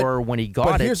they were when he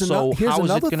got it. So how is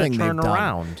it going to turn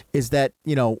around? Is that,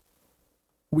 you know,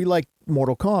 we like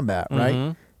Mortal Kombat, right?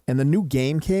 Mm-hmm. And the new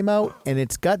game came out, and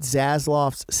it's got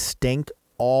Zaslav's stink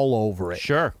all over it.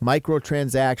 Sure.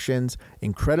 Microtransactions,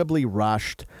 incredibly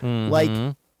rushed. Mm-hmm.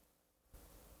 Like,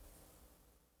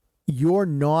 you're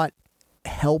not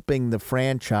helping the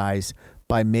franchise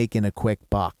by making a quick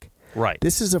buck. Right.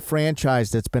 This is a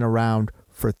franchise that's been around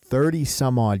for 30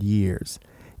 some odd years.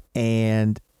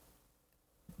 And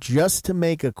just to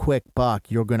make a quick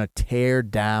buck, you're going to tear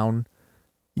down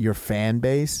your fan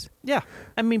base. Yeah.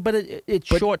 I mean, but it's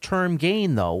short-term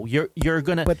gain, though. You're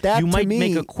going to, you might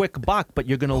make a quick buck, but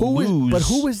you're going to lose. But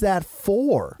who is that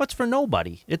for? It's for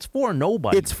nobody. It's for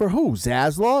nobody. It's for who?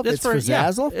 Zaslav? It's for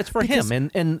Zaslav? It's for him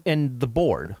and the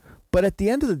board. But at the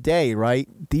end of the day, right,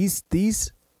 these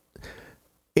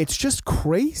it's just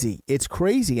crazy. It's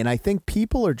crazy, and I think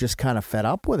people are just kind of fed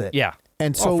up with it. Yeah.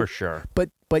 And so for sure.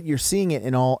 But you're seeing it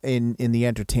in the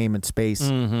entertainment space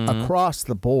across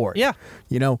the board. Yeah.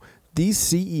 You know, these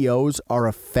CEOs are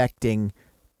affecting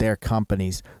their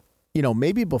companies. You know,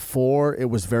 maybe before it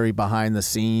was very behind the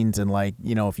scenes, and like,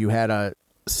 you know, if you had a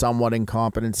somewhat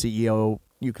incompetent CEO,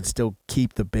 you could still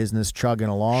keep the business chugging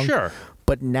along. Sure.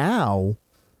 But now,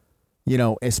 you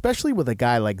know, especially with a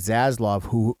guy like Zaslav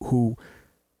who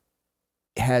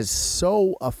has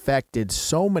so affected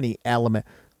so many elements.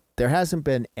 There hasn't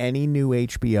been any new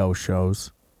HBO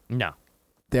shows. No.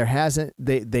 There hasn't.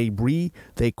 They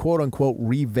quote unquote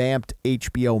revamped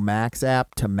HBO Max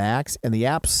app to Max, and the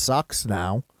app sucks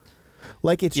now.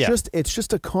 Like it's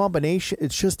just a combination.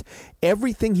 It's just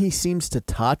everything he seems to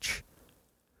touch,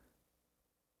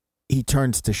 he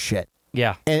turns to shit.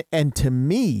 Yeah. And to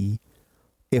me,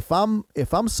 if I'm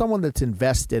someone that's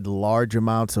invested large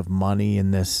amounts of money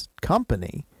in this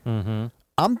company,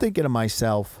 I'm thinking to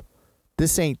myself,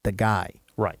 this ain't the guy.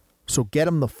 Right. So get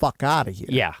him the fuck out of here.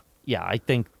 Yeah. Yeah. I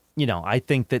think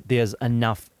that there's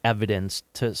enough evidence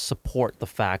to support the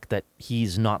fact that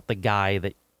he's not the guy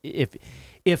that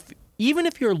even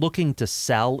if you're looking to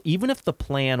sell, even if the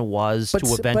plan was to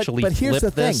eventually here's flip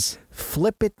the this. Thing.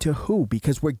 Flip it to who?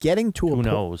 Because we're getting to who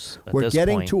knows? We're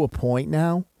getting to a point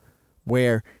now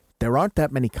where there aren't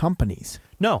that many companies.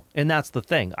 No, and that's the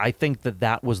thing. I think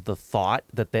that was the thought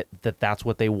that's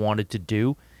what they wanted to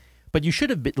do. But you should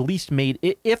have at least made,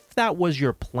 if that was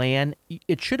your plan,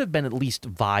 it should have been at least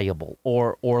viable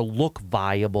or look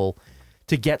viable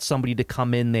to get somebody to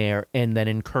come in there and then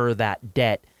incur that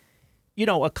debt. You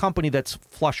know, a company that's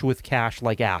flush with cash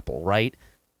like Apple, right?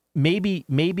 Maybe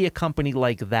a company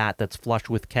like that's flush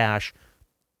with cash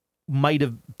might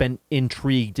have been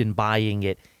intrigued in buying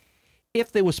it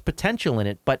if there was potential in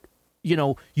it. But, you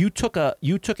know, you took a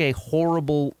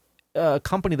horrible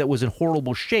company that was in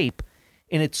horrible shape,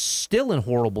 and it's still in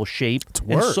horrible shape. It's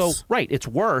worse. And so, right, it's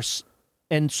worse.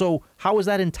 And so how is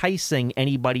that enticing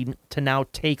anybody to now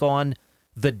take on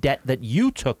the debt that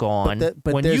you took on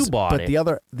when you bought it?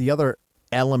 But the other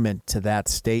element to that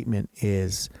statement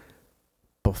is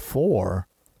before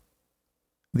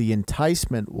the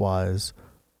enticement was,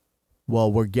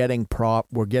 well, we're getting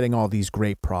all these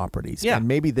great properties. Yeah. And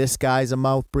maybe this guy's a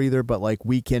mouth breather, but like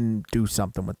we can do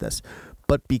something with this.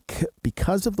 But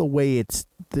because of the way it's,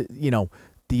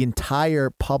 the entire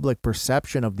public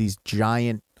perception of these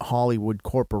giant Hollywood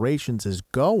corporations is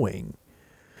going,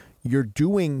 you're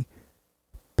doing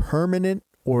permanent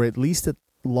or at least a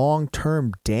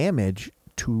long-term damage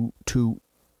to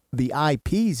the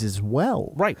IPs as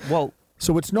well. Right. Well,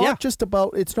 so it's not just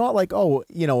about, it's not like, oh,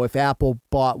 you know, if Apple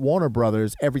bought Warner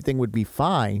Brothers, everything would be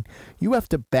fine. You have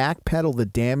to backpedal the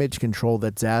damage control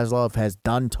that Zaslav has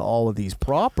done to all of these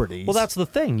properties. Well, that's the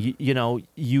thing.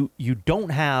 You don't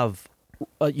have,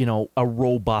 a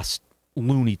robust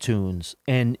Looney Tunes,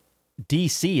 and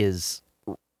DC is,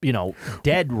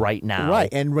 dead right now. Right.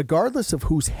 And regardless of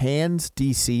whose hands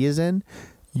DC is in,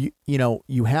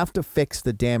 you have to fix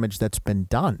the damage that's been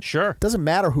done. Sure. It doesn't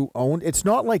matter who owned. It's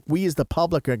not like we as the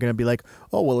public are going to be like,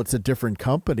 oh, well, it's a different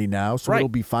company now, so it'll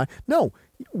be fine. No,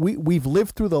 we've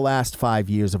lived through the last 5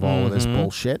 years of all of this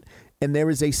bullshit, and there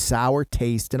is a sour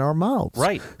taste in our mouths.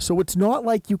 Right. So it's not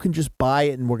like you can just buy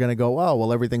it and we're going to go, oh,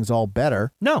 well, everything's all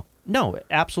better. No,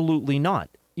 absolutely not.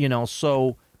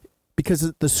 So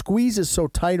because the squeeze is so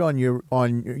tight on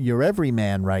your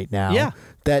everyman right now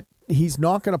that he's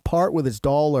not going to part with his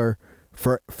dollar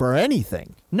for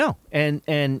anything. No, and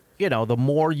the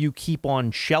more you keep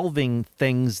on shelving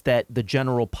things that the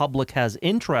general public has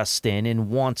interest in and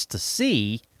wants to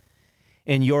see,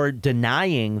 and you're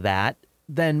denying that,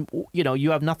 then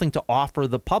you have nothing to offer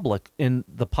the public, and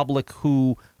the public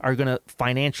who are going to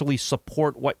financially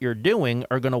support what you're doing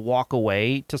are going to walk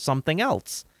away to something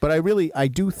else. But I really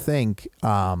do think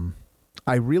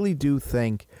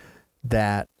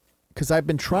that, because I've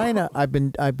been trying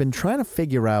to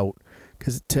figure out,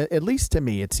 because at least to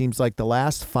me it seems like the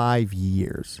last 5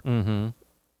 years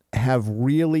have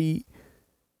really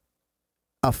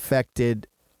affected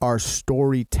our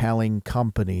storytelling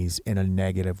companies in a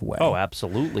negative way. Oh,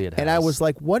 absolutely it has. And I was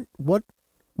like, what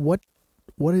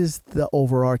is the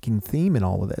overarching theme in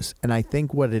all of this? And I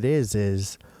think what it is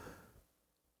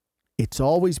it's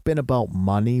always been about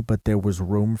money, but there was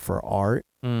room for art.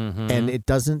 And it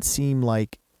doesn't seem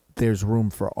like there's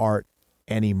room for art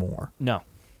anymore. No.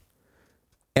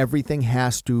 Everything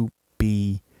has to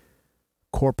be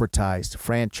corporatized,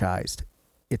 franchised.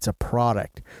 It's a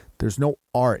product. There's no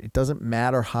art. It doesn't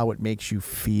matter how it makes you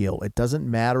feel. It doesn't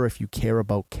matter if you care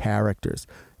about characters.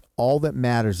 All that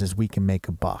matters is we can make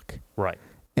a buck. Right.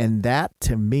 And that,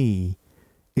 to me,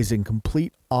 is in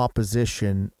complete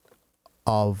opposition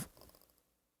of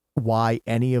why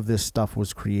any of this stuff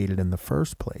was created in the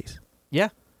first place. Yeah,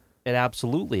 it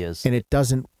absolutely is. And it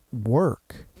doesn't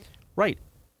work. Right.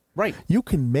 Right. You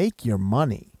can make your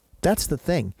money. That's the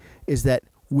thing, is that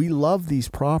we love these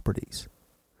properties.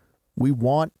 We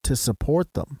want to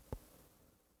support them.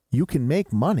 You can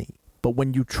make money, but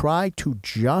when you try to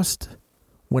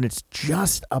when it's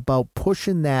just about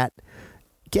pushing that,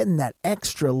 getting that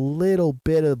extra little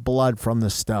bit of blood from the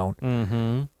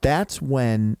stone, that's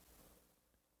when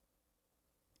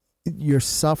you're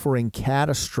suffering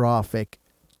catastrophic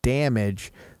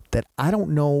damage that I don't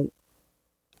know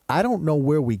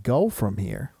where we go from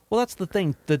here. Well, that's the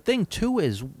thing. The thing too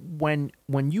is when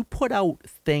you put out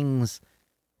things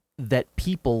that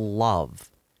people love,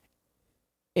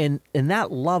 and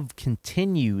that love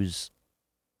continues,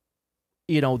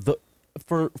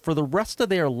 for the rest of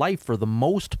their life for the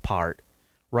most part,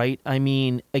 right? I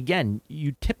mean, again,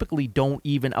 you typically don't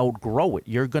even outgrow it.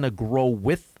 You're going to grow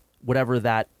with whatever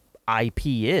that IP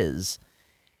is,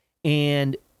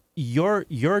 and you're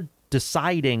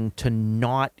deciding to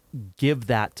not give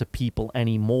that to people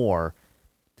anymore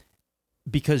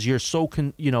because you're so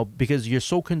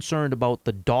concerned about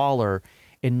the dollar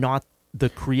and not the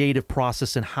creative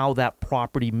process and how that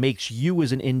property makes you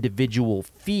as an individual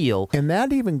feel. And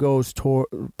that even goes toward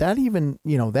that. Even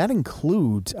that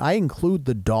includes, I include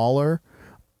the dollar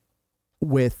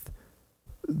with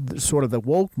sort of the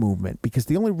woke movement, because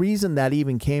the only reason that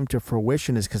even came to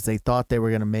fruition is because they thought they were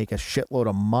going to make a shitload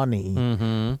of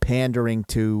money pandering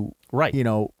to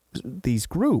these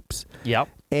groups. Yep.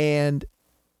 And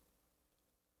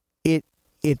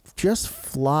it just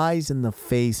flies in the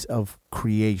face of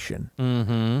creation.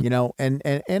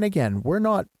 And again, we're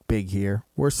not big here.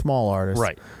 We're small artists.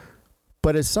 Right.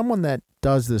 But as someone that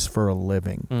does this for a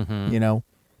living,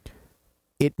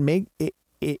 it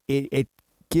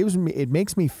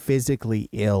makes me physically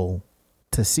ill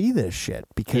to see this shit,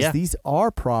 because these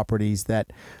are properties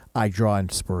that I draw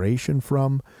inspiration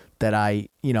from, that I,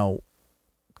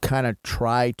 kind of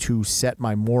try to set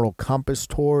my moral compass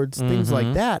towards, things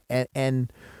like that.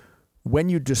 And when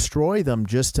you destroy them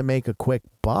just to make a quick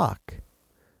buck,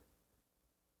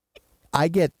 I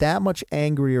get that much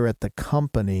angrier at the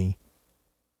company,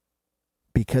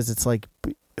 because it's like,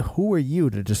 who are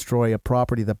you to destroy a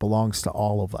property that belongs to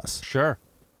all of us? Sure.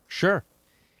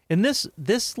 And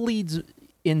this leads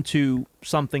into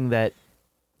something that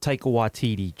Taika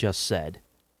Waititi just said,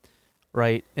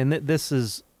 right? And this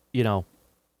is,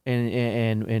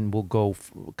 and we'll go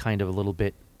kind of a little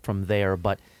bit from there,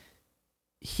 but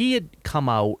he had come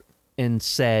out and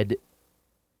said,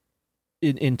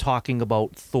 in talking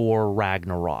about Thor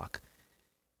Ragnarok,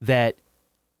 that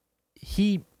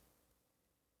he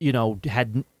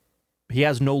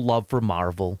has no love for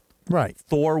Marvel. Right.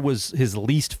 Thor was his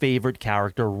least favorite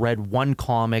character, read one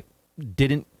comic,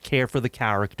 didn't care for the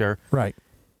character. Right.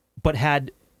 But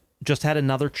had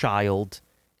another child,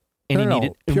 and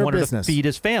he wanted to feed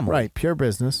his family. Right, pure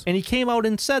business. And he came out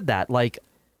and said that, like,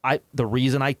 the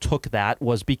reason I took that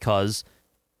was because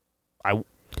I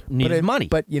needed money.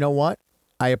 But you know what?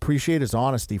 I appreciate his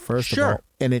honesty, first of all,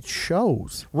 and it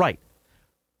shows. Right.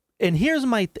 And here's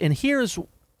my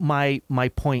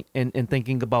point in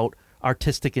thinking about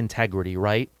artistic integrity,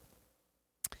 right?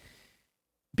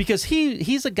 Because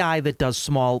he's a guy that does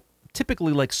small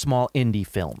typically like small indie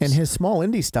films. And his small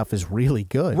indie stuff is really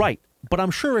good. Right. But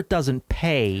I'm sure it doesn't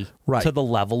pay to the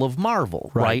level of Marvel,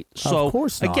 right? So of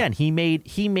course not. Again, he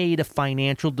made a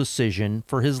financial decision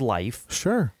for his life.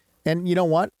 Sure. And you know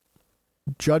what?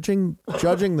 Judging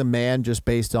the man just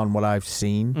based on what I've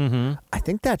seen, I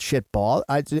think that shit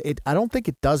I don't think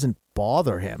it doesn't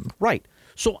bother him. Right.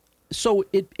 So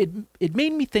it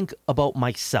made me think about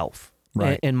myself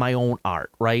and my own art,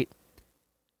 right?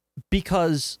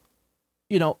 Because,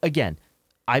 again,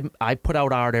 I put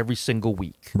out art every single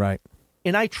week. Right.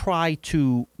 And I try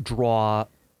to draw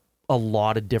a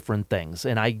lot of different things.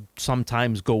 And I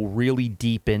sometimes go really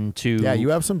deep into... Yeah, you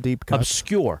have some deep cuts.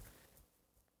 Obscure.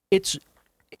 And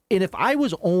if I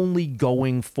was only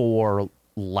going for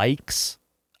likes,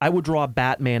 I would draw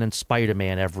Batman and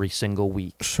Spider-Man every single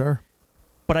week. Sure.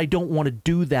 But I don't want to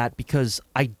do that because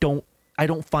I don't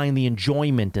find the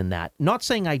enjoyment in that. Not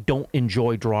saying I don't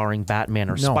enjoy drawing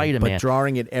Batman or Spider-Man. But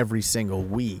drawing it every single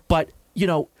week. But,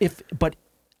 but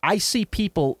I see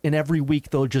people in every week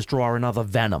they'll just draw another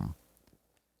Venom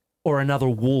or another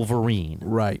Wolverine.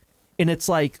 Right. And it's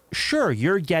like, sure,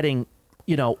 you're getting,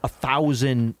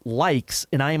 1,000 likes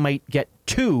and I might get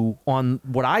 2 on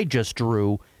what I just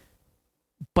drew.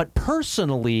 But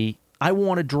personally, I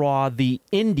want to draw the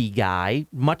indie guy,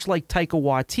 much like Taika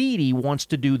Waititi wants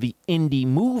to do the indie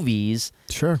movies.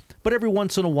 Sure. But every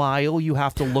once in a while, you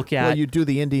have to look at... Well, you do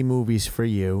the indie movies for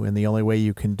you, and the only way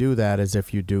you can do that is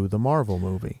if you do the Marvel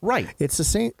movie. Right. It's the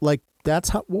same, like, that's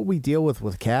what we deal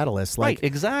with Catalyst. Like, right,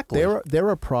 exactly. There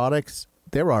are products,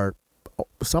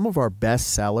 some of our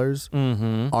best sellers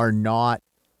are not,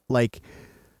 like,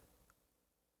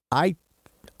 I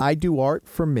do art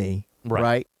for me,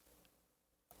 right?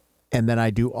 And then I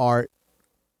do art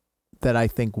that I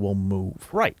think will move.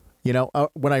 Right.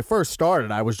 When I first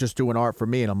started, I was just doing art for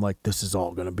me, and I'm like, this is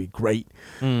all going to be great.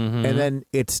 And then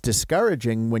it's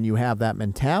discouraging when you have that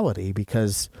mentality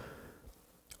because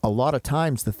a lot of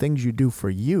times the things you do for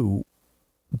you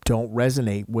don't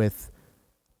resonate with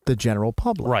the general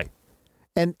public. Right.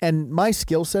 And my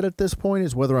skill set at this point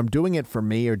is whether I'm doing it for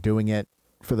me or doing it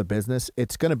for the business,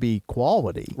 it's going to be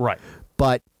quality. Right.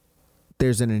 But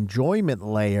there's an enjoyment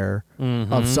layer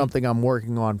of something I'm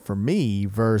working on for me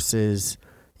versus,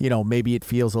 maybe it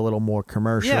feels a little more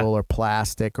commercial or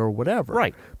plastic or whatever.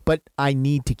 Right. But I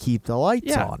need to keep the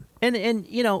lights on. And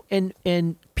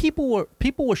people were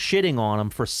shitting on him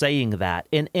for saying that.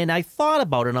 And I thought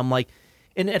about it and I'm like,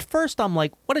 and at first I'm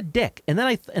like, what a dick. And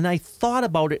then I thought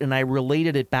about it and I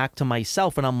related it back to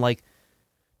myself and I'm like,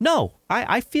 no,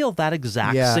 I feel that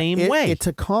exact same way. It's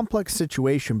a complex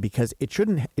situation because it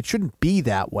shouldn't be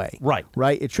that way. Right.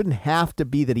 Right? It shouldn't have to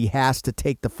be that he has to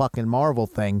take the fucking Marvel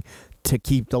thing to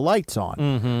keep the lights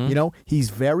on.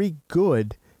 He's very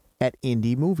good at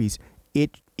indie movies.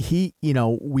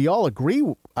 We all agree.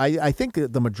 I think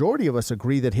that the majority of us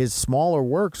agree that his smaller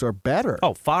works are better.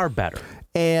 Oh, far better.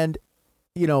 And,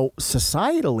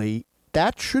 societally,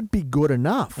 that should be good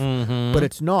enough, but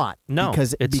it's not. No,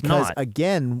 because not.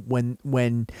 Again,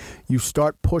 when you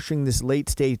start pushing this late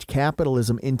stage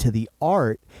capitalism into the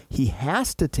art, he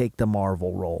has to take the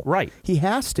Marvel role. Right. He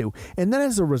has to, and then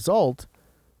as a result,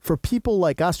 for people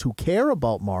like us who care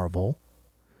about Marvel,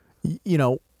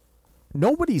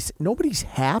 nobody's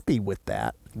happy with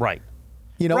that. Right.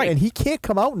 Right. And he can't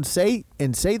come out and say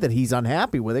that he's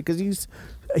unhappy with it because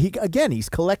he's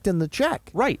collecting the check.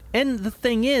 Right. And the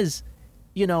thing is,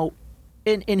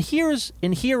 and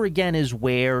here again is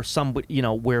where somebody,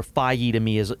 where Feige to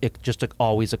me is just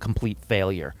always a complete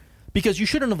failure because you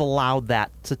shouldn't have allowed that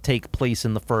to take place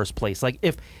in the first place. Like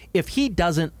if he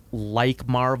doesn't like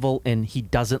Marvel and he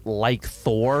doesn't like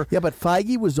Thor. Yeah, but I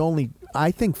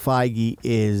think Feige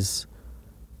is,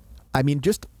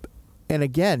 and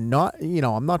again,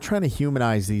 I'm not trying to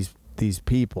humanize these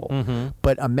people,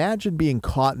 but imagine being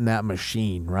caught in that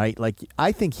machine, right? Like,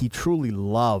 I think he truly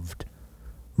loved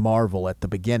Marvel at the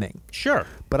beginning. Sure.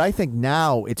 But I think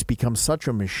now it's become such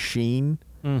a machine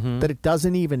that it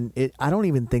doesn't even, I don't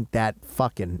even think that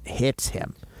fucking hits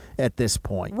him at this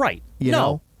point. Right. You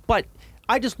know? But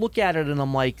I just look at it and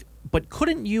I'm like, but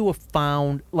couldn't you have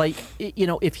found, like,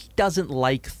 if he doesn't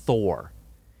like Thor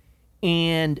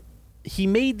and he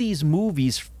made these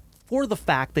movies for the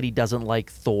fact that he doesn't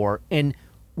like Thor, and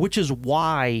which is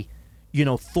why,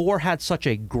 Thor had such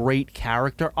a great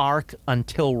character arc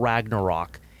until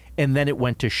Ragnarok, and then it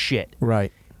went to shit.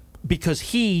 Right. Because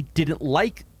he didn't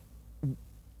like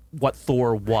what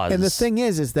Thor was. And the thing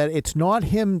is that it's not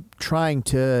him trying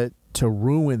to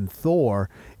ruin Thor.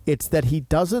 It's that he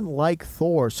doesn't like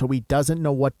Thor, so he doesn't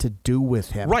know what to do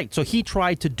with him. Right. So he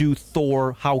tried to do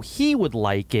Thor how he would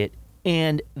like it,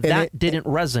 And that didn't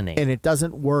resonate. And it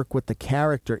doesn't work with the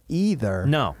character either.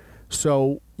 No.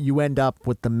 So you end up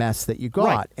with the mess that you got.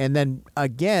 Right. And then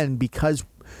again, because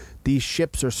these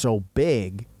ships are so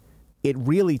big, it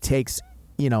really takes,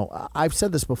 I've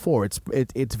said this before,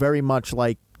 it's very much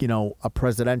like, a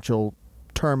presidential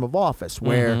term of office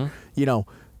where,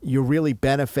 you're really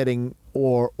benefiting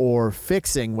or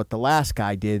fixing what the last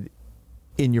guy did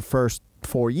in your first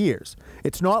 4 years.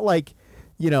 It's not like,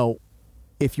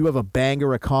 if you have a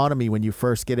banger economy when you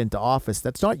first get into office,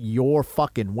 that's not your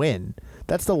fucking win.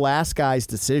 That's the last guy's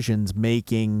decisions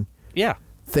making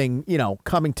thing,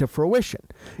 coming to fruition.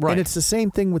 Right. And it's the same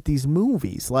thing with these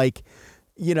movies. Like,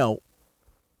 you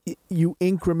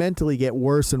incrementally get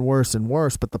worse and worse and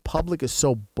worse, but the public is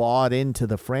so bought into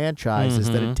the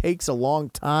franchises that it takes a long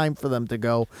time for them to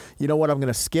go, you know what, I'm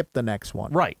going to skip the next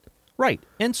one. Right. Right.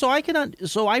 And so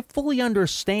I fully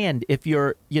understand if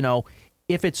you're,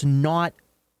 if it's not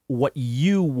what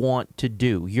you want to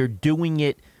do, you're doing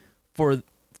it for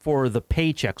the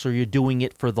paychecks, or you're doing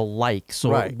it for the likes,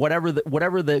 or whatever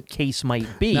the case might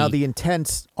be. Now, the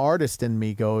intense artist in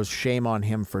me goes, shame on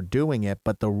him for doing it,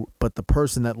 but the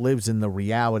person that lives in the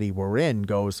reality we're in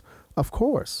goes, of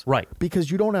course. Right.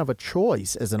 Because you don't have a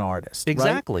choice as an artist.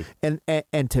 Exactly. Right?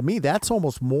 And to me, that's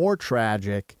almost more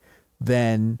tragic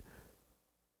than,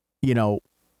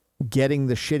 getting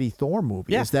the shitty Thor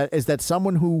movie. Yeah. Is that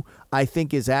someone who I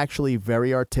think is actually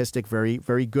very artistic, very,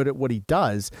 very good at what he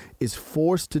does, is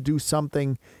forced to do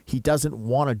something he doesn't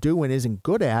want to do and isn't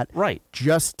good at,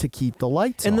 just to keep the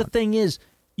lights on. And the thing is,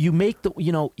 you make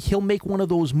he'll make one of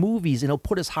those movies and he'll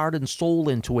put his heart and soul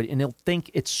into it, and he'll think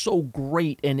it's so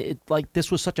great, and it like this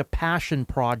was such a passion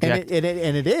project, and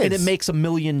it is, and it makes $1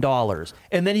 million,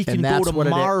 and then he can go to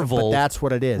Marvel. But that's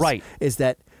what it is, right? Is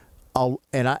that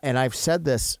I've said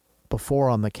this before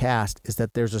on the cast, is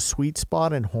that there's a sweet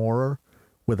spot in horror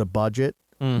with a budget,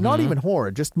 not even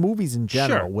horror, just movies in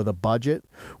general with a budget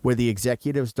where the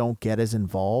executives don't get as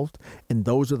involved, and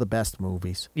those are the best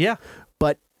movies. Yeah.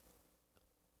 But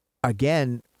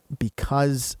again,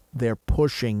 because they're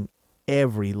pushing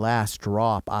every last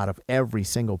drop out of every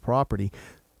single property,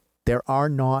 there are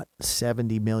not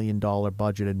 $70 million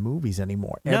budgeted movies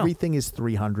anymore. No. Everything is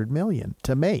 $300 million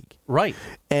to make. Right.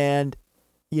 And,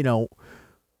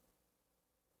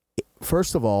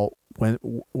 first of all,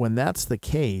 when that's the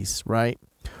case, right?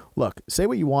 Look, say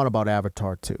what you want about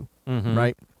Avatar 2,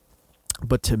 right?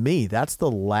 But to me, that's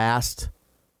the last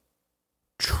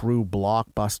true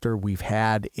blockbuster we've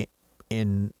had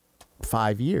in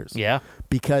 5 years. Yeah.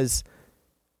 Because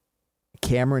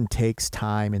Cameron takes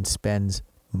time and spends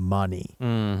money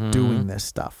doing this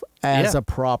stuff as a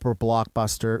proper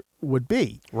blockbuster would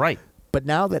be. Right. But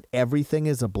now that everything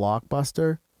is a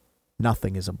blockbuster,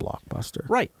 nothing is a blockbuster.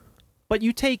 Right. But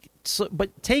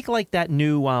take like that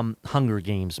new Hunger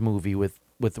Games movie with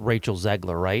Rachel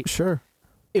Zegler, right? Sure.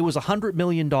 It was $100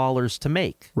 million to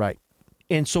make. Right.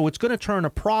 And so it's going to turn a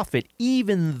profit,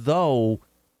 even though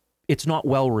it's not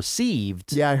well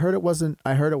received. Yeah, I heard it wasn't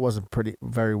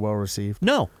very well received.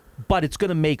 No, but it's going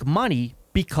to make money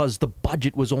because the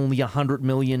budget was only $100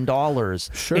 million.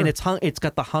 Sure. And it's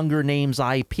got the Hunger Games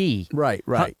IP. Right.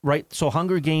 Right. So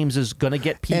Hunger Games is going to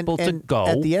get people to go.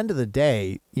 At the end of the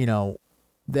day,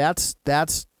 that's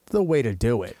the way to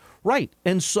do it. Right.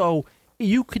 And so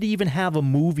you could even have a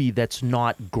movie that's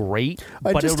not great,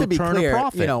 but just it'll to be turn clear, a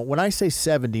profit. when I say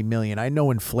 $70 million, I know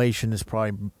inflation is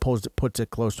probably puts it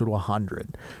closer to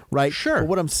 100, right? Sure. But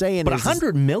what I'm saying but is,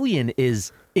 $100 million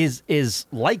is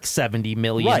like $70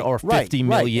 million or $50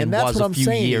 million and that's was what a I'm few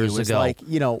saying years is ago. Like,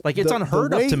 it's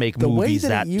unheard of to make the movies way that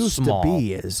that it used small. to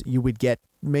be is you would get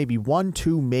maybe 1,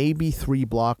 2, maybe 3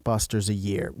 blockbusters a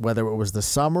year, whether it was the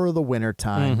summer or the winter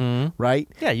time, right?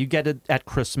 Yeah, you get it at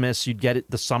Christmas, you'd get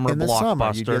it the summer In the blockbuster.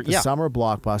 summer, you get the summer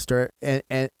blockbuster,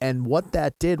 and what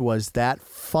that did was that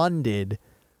funded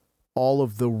all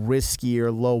of the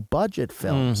riskier, low budget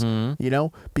films,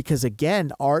 because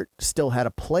again, art still had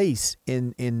a place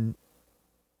in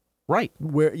right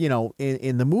where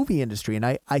in the movie industry, and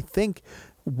I think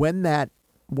when art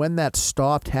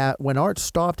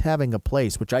stopped having a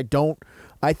place, which I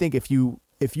think if you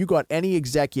got any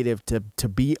executive to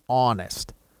be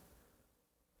honest,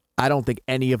 I don't think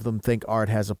any of them think art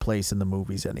has a place in the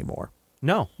movies anymore.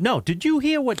 No. Did you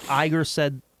hear what Iger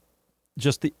said?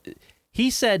 He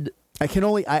said, I can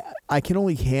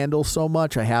only handle so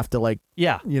much. I have to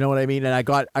you know what I mean. And I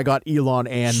got Elon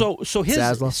and so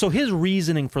Zaslow. his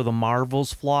reasoning for the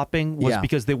Marvels flopping was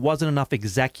because there wasn't enough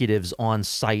executives on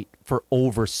site for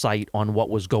oversight on what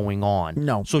was going on.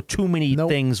 No, so too many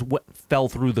things fell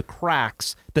through the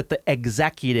cracks that the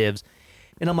executives.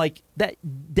 And I'm like,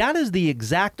 that is the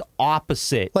exact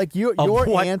opposite. Like your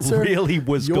what answer really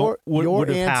was your would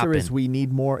have answer happened. is we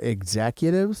need more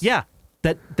executives. Yeah,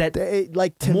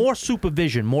 more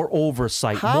supervision, more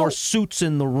oversight, more suits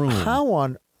in the room. How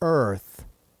on earth?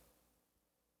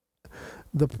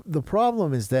 The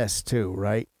problem is this too,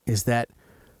 right? Is that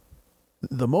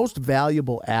the most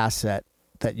valuable asset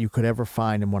that you could ever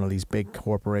find in one of these big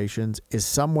corporations is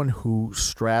someone who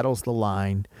straddles the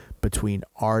line between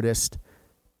artist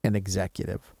and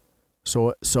executive.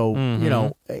 So you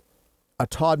know, a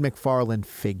Todd McFarlane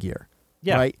figure.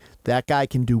 Yeah. Right? That guy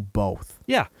can do both.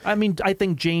 Yeah. I mean, I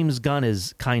think James Gunn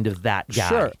is kind of that guy.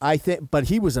 Sure. But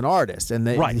he was an artist, and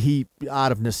he,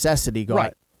 out of necessity,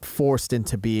 got forced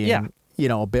into being, you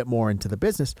know, a bit more into the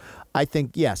business. I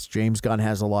think, yes, James Gunn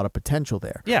has a lot of potential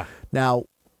there. Yeah. Now,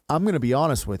 I'm going to be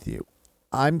honest with you.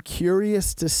 I'm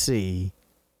curious to see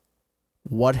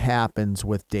what happens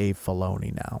with Dave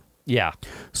Filoni now. Yeah.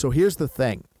 So here's the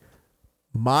thing.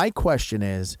 My question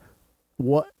is,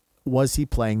 what was he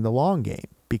playing the long game?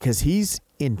 Because he's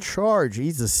in charge.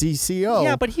 He's the CCO.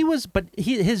 Yeah, but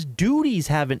his duties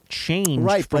haven't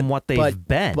changed from what they've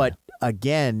been. But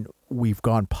again, we've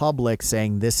gone public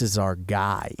saying this is our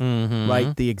guy,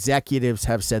 right? The executives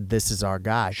have said this is our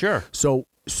guy. Sure.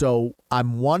 So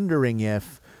I'm wondering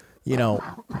if, you know,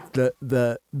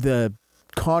 the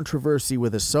controversy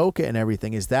with Ahsoka and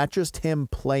everything, is that just him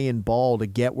playing ball to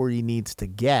get where he needs to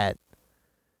get?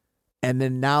 And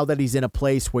then now that he's in a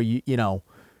place where you know,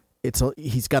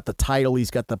 he's got the title,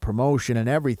 he's got the promotion and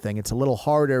everything, it's a little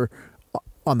harder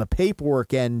on the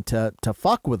paperwork end to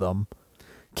fuck with him.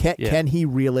 Can he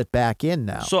reel it back in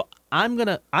now? So I'm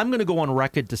gonna go on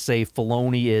record to say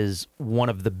Filoni is one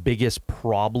of the biggest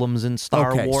problems in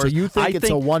Star Wars. So you think it's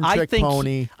a one-trick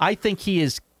pony? I think he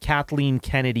is Kathleen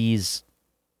Kennedy's,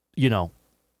 you know,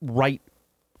 right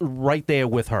there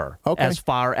with her. Okay. As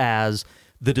far as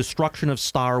the destruction of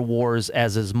Star Wars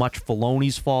as much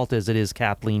Filoni's fault as it is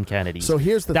Kathleen Kennedy's. So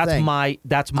here's the thing.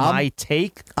 That's my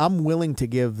take. I'm willing to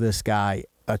give this guy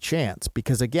a chance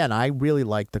because, again, I really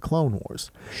like the Clone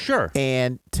Wars. Sure.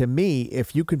 And to me,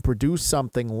 if you can produce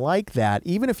something like that,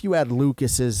 even if you had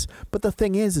Lucas's, but the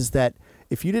thing is that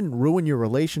if you didn't ruin your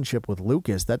relationship with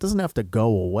Lucas, that doesn't have to go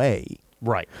away.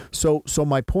 Right. So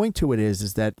my point to it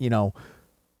is that, you know,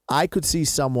 I could see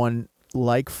someone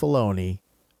like Filoni,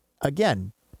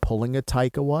 again, pulling a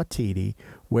Taika Waititi,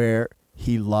 where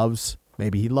he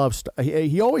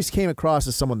always came across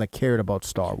as someone that cared about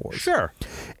Star Wars. Sure.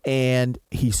 And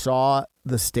he saw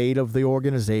the state of the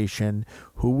organization,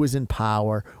 who was in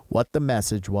power, what the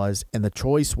message was, and the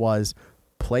choice was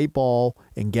play ball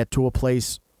and get to a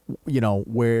place, you know,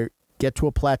 get to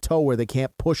a plateau where they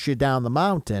can't push you down the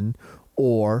mountain,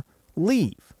 or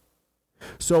leave.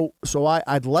 So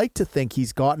I'd like to think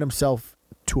he's gotten himself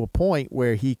to a point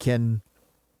where he can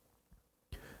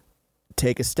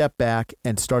take a step back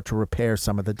and start to repair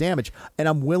some of the damage. And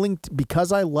I'm willing to,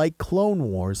 because I like Clone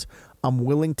Wars, I'm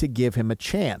willing to give him a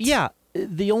chance. Yeah.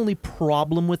 The only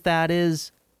problem with that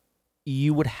is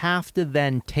you would have to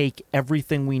then take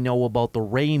everything we know about the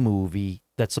Rey movie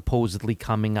that's supposedly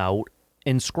coming out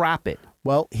and scrap it.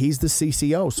 Well, he's the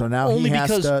CCO, so now only he has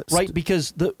because, to... Right,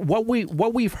 because what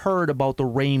we've heard about the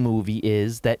Rey movie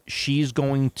is that she's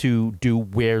going to do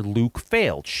where Luke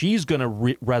failed. She's going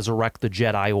to resurrect the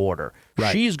Jedi Order.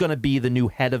 Right. She's going to be the new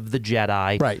head of the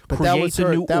Jedi. Right, but create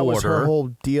that was her whole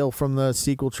deal from the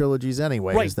sequel trilogies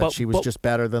anyway, right, is that she was just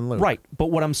better than Luke. Right, but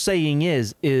what I'm saying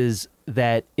is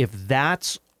that if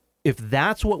that's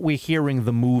what we're hearing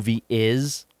the movie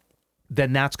is,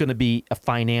 then that's going to be a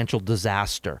financial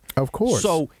disaster. Of course.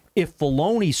 So if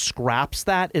Filoni scraps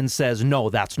that and says, no,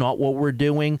 that's not what we're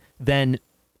doing, then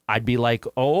I'd be like,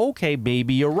 oh, okay,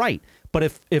 maybe you're right. But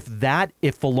if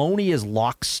Filoni is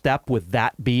lockstep with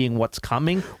that being what's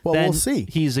coming, well, then we'll see.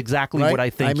 He's exactly what I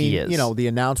think he is. You know, the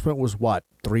announcement was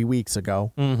 3 weeks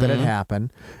ago that it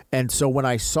happened. And so when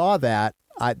I saw that,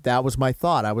 that was my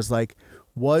thought. I was like,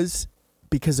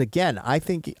 because again, I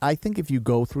think if you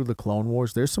go through the Clone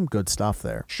Wars, there's some good stuff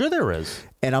there. Sure there is.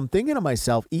 And I'm thinking to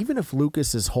myself, even if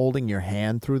Lucas is holding your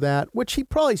hand through that, which he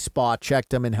probably spot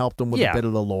checked him and helped him with a bit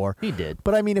of the lore. He did.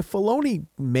 But I mean, if Filoni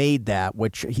made that,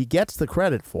 which he gets the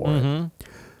credit for it,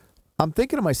 I'm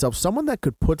thinking to myself, someone that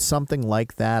could put something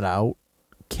like that out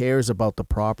cares about the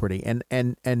property. And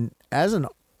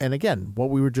again,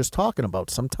 what we were just talking about,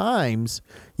 sometimes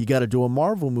you got to do a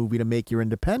Marvel movie to make your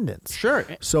independence. Sure.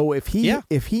 So if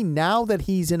he now that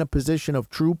he's in a position of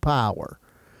true power,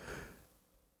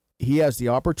 he has the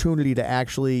opportunity to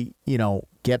actually, you know,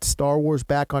 get Star Wars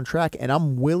back on track, and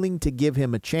I'm willing to give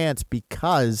him a chance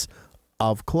because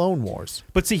of Clone Wars.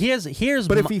 But see, here's.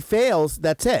 But if he fails,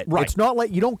 that's it. Right. It's not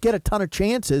like you don't get a ton of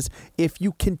chances. If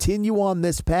you continue on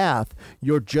this path,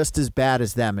 you're just as bad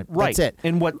as them. Right. That's it.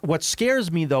 And what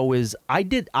scares me though is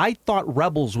I thought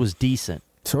Rebels was decent.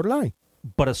 So did I.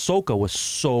 But Ahsoka was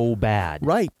so bad.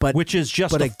 Right. But which is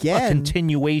just a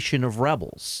continuation of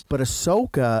Rebels. But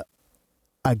Ahsoka,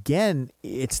 again,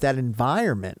 it's that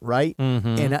environment, right?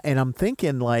 Mm-hmm. And I'm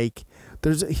thinking like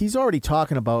he's already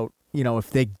talking about, if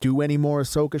they do any more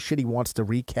Ahsoka shit, he wants to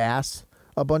recast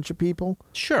a bunch of people.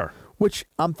 Sure. Which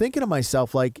I'm thinking to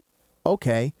myself, like,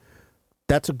 okay,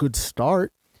 that's a good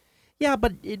start. Yeah,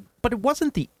 but it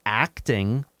wasn't the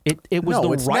acting. It was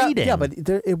the writing. But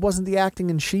it wasn't the acting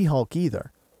in She-Hulk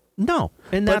either. No,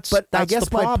 and that's the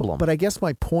problem. But I guess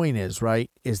my point is,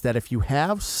 right, is that if you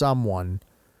have someone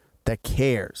that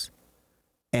cares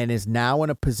and is now in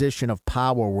a position of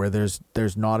power where there's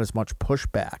not as much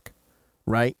pushback,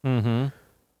 right? Mm-hmm.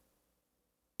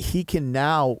 He can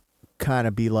now kind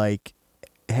of be like,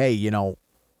 hey,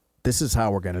 this is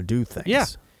how we're going to do things. Yeah.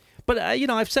 But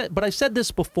I've said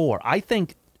this before. I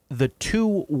think the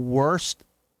two worst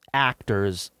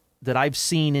actors that I've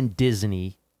seen in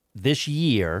Disney this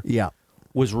year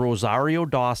was Rosario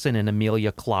Dawson and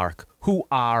Emilia Clarke, who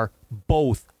are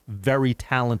both very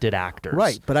talented actors.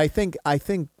 Right, but I think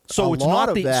so it's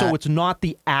not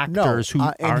the actors who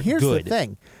aren't good. And here's the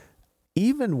thing.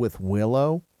 Even with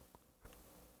Willow,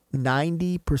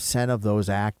 90% of those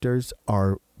actors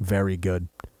are very good.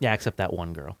 Yeah, except that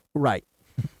one girl. Right.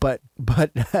 But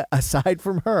aside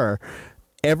from her,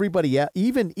 everybody else,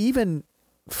 even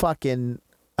fucking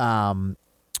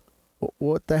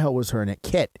what the hell was her name?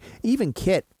 Kit. Even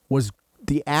Kit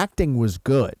the acting was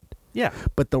good. Yeah.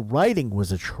 But the writing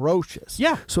was atrocious.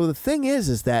 Yeah. So the thing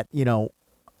is that,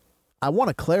 I want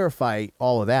to clarify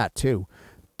all of that too.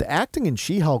 The acting in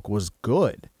She-Hulk was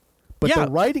good, but the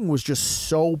writing was just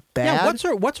so bad.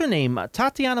 Yeah, what's her name?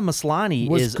 Tatiana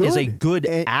Maslany is a good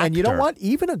actor. And you know what?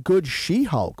 Even a good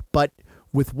She-Hulk, but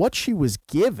with what she was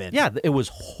given. Yeah, it was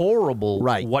horrible.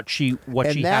 Right. What she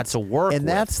had to work with. And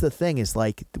that's the thing is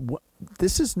like,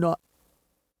 this is not.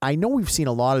 I know we've seen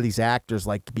a lot of these actors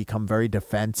like become very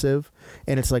defensive,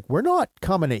 and it's like we're not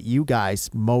coming at you guys.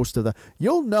 Most of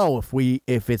you'll know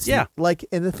if it's like,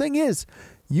 and the thing is,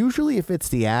 usually if it's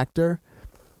the actor,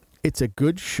 it's a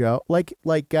good show. Like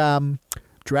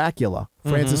Dracula,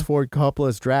 Francis Ford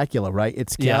Coppola's Dracula, right?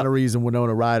 It's Keanu Reeves and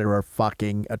Winona Ryder are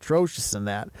fucking atrocious in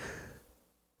that,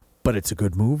 but it's a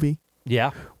good movie. Yeah,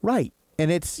 right.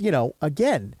 And it's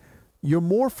again. You're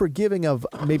more forgiving of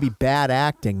maybe bad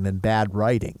acting than bad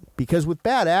writing. Because with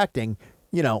bad acting,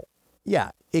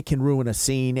 it can ruin a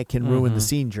scene. It can ruin the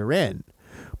scenes you're in.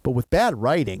 But with bad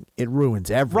writing, it ruins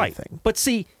everything. Right. But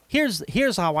see,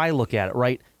 here's how I look at it,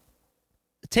 right?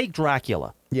 Take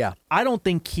Dracula. Yeah. I don't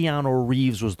think Keanu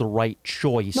Reeves was the right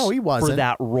choice he wasn't. for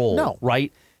that role. No.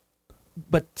 Right?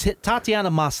 But Tatiana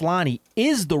Maslany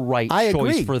is the right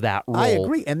choice for that role. I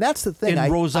agree. And that's the thing.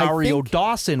 And Rosario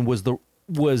Dawson was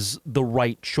the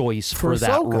right choice for that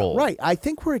Ahsoka, role. Right. I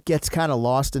think where it gets kind of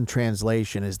lost in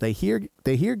translation is they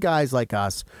hear guys like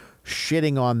us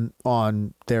shitting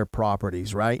on their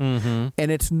properties, right? Mm-hmm.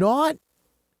 And it's not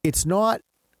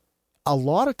a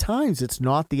lot of times it's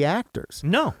not the actors.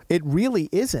 No. It really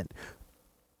isn't.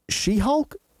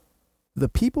 She-Hulk, the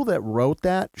people that wrote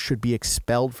that should be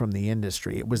expelled from the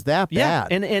industry. It was that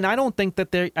bad. And I don't think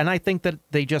that I think that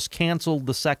they just canceled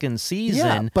the second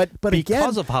season but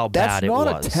because again, of how bad it was.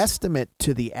 That's not a testament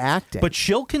to the acting. But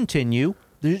she'll continue.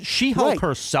 She-Hulk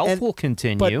herself will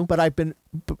continue.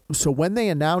 So when they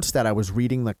announced that, I was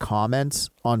reading the comments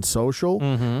on social,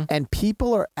 and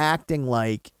people are acting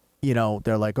like,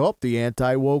 they're like, oh, the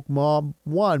anti-woke mob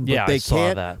won, but they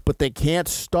can't. That. But they can't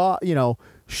stop.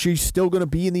 She's still going to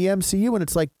be in the MCU, and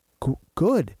it's like,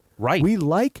 good, right? We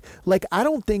I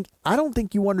don't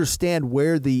think you understand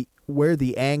where the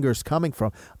anger's coming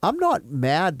from. I'm not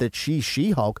mad that she's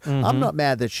She-Hulk. I'm not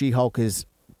mad that She-Hulk is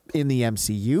in the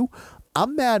MCU.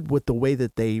 I'm mad with the way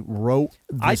that they wrote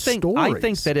the stories. I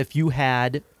think that if you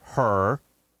had her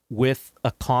with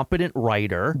a competent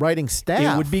writing staff,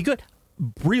 it would be good.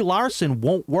 Brie Larson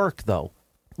won't work though.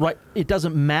 Right, it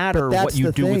doesn't matter what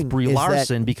you do with Brie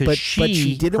Larson because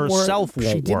she herself won't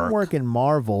work. She didn't work in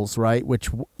Marvels, right? Which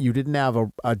you didn't have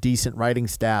a decent writing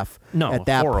staff at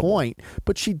that point.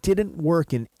 But she didn't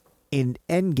work in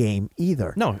Endgame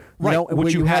either. No, right.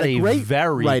 Which you had a great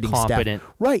very competent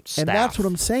staff. Right, staff. And that's what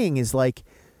I'm saying is like,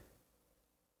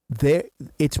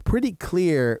 it's pretty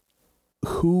clear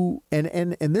who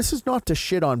and this is not to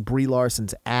shit on Brie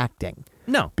Larson's acting.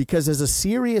 No. Because as a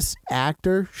serious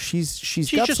actor, she's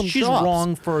got some she's chops.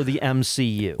 wrong for the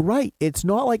MCU. Right. It's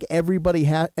not like everybody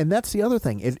has, and that's the other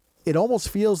thing. It almost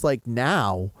feels like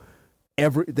now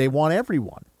they want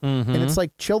everyone. Mm-hmm. And it's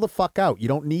like, chill the fuck out. You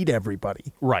don't need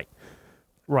everybody. Right.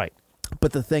 Right.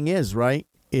 But the thing is, right,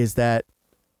 is that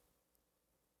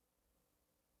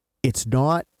it's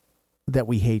not that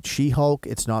we hate She-Hulk.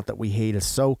 It's not that we hate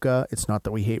Ahsoka. It's not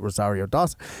that we hate Rosario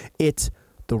Dawson. It's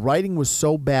the writing was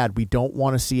so bad we don't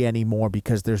want to see any more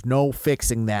because there's no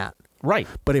fixing that. Right.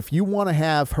 But if you want to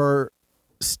have her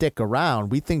stick around,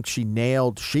 we think she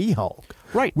nailed She-Hulk.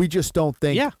 Right. We just don't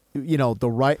think, we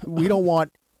don't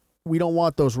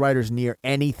want those writers near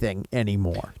anything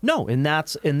anymore. No, and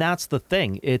that's the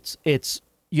thing. It's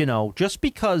just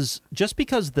because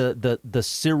the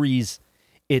series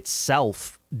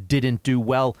itself didn't do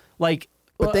well, like,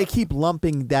 but they keep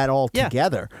lumping that all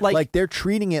together. Like they're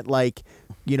treating it like,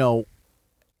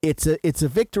 it's a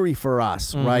victory for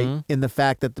us, right? In the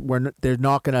fact that they're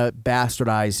not going to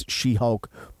bastardize She-Hulk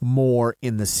more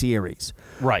in the series,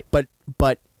 right?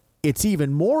 But it's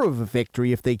even more of a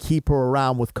victory if they keep her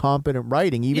around with competent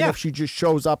writing, even if she just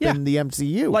shows up in the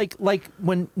MCU. Like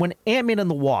when Ant-Man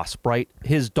and the Wasp, right?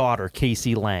 His daughter,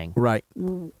 Casey Lang. Right.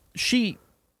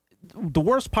 The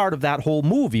worst part of that whole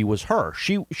movie was her.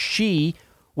 She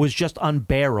was just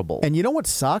unbearable. And you know what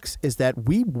sucks is that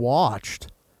we watched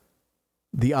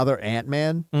the other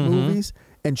Ant-Man movies,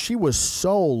 and she was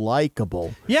so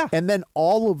likable. Yeah. And then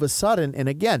all of a sudden, and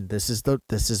again, this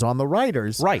is on the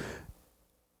writers. Right.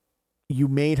 You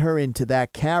made her into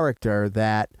that character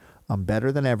that I'm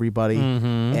better than everybody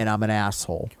and I'm an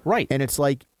asshole. Right. And it's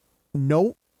like,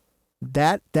 no,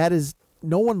 that is,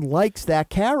 no one likes that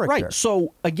character. Right.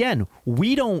 So again,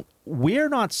 we're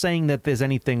not saying that there's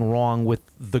anything wrong with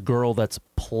the girl that's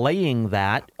playing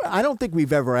that. I don't think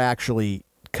we've ever actually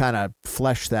kind of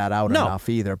fleshed that out enough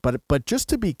either. But just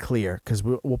to be clear, because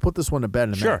we'll put this one to bed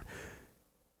in a minute.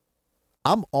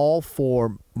 I'm all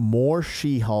for more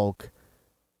She-Hulk,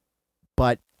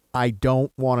 but I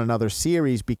don't want another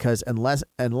series because unless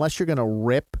you're going to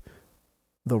rip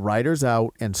the writers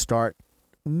out and start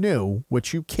new,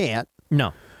 which you can't,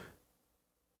 no,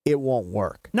 it won't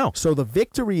work. No. So the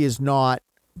victory is not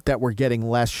that we're getting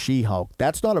less She-Hulk.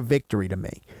 That's not a victory to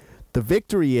me. The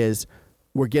victory is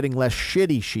we're getting less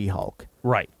shitty She-Hulk.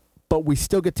 Right. But we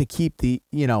still get to keep the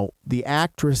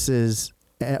actresses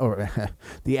or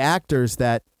the actors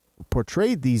that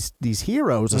portrayed these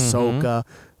heroes, Ahsoka,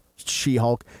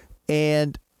 She-Hulk,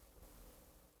 and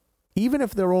even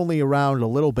if they're only around a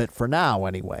little bit for now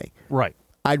anyway. Right.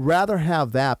 I'd rather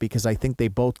have that because I think they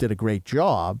both did a great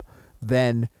job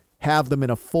than have them in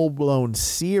a full-blown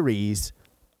series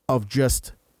of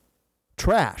just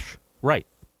trash. Right.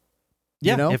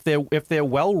 Yeah, You know? if they're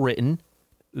well written,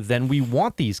 then we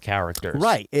want these characters.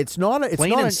 Right. It's not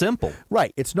plain and simple.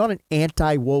 Right. It's not an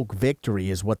anti-woke victory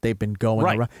is what they've been going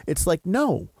around. It's like,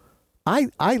 no.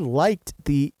 I liked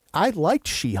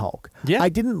She-Hulk. Yeah. I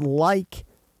didn't like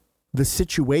the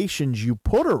situations you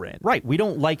put her in. Right. We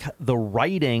don't like the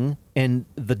writing and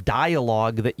the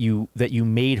dialogue that you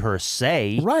made her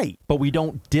say. Right. But we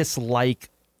don't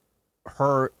dislike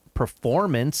her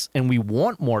performance, and we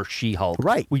want more She-Hulk.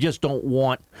 Right. We just don't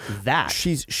want that.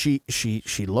 She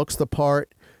looks the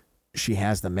part. She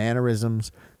has the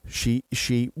mannerisms.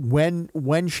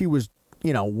 When she was,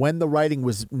 when the writing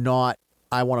was not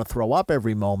I want to throw up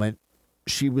every moment,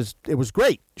 it was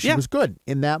great. She was good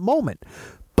in that moment.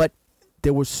 But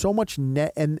there was so much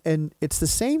and it's the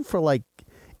same for like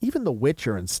even The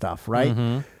Witcher and stuff, right?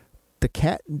 Mm-hmm.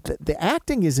 The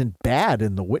acting isn't bad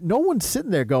in no one's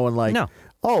sitting there going like, no.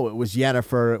 Oh, it was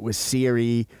Yennefer, it was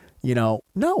Ciri,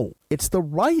 No, it's the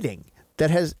writing that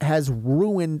has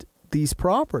ruined these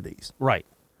properties. Right.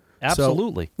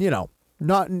 Absolutely. So,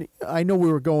 I know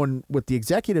we were going with the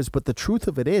executives, but the truth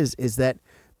of it is that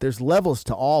there's levels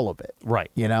to all of it.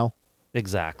 Right.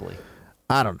 Exactly.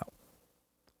 I I don't know.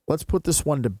 Let's put this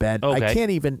one to bed. Okay. I can't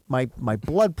even, my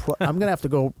blood, I'm going to have to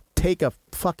go take a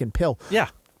fucking pill. Yeah.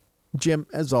 Jim,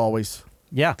 as always.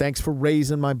 Yeah. Thanks for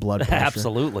raising my blood pressure.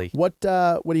 Absolutely. What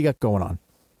do you got going on?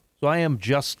 So I am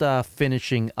just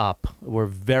finishing up. We're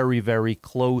very, very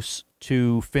close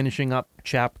to finishing up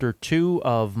chapter 2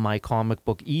 of my comic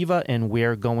book Eva, and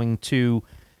we're going to,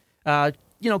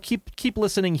 keep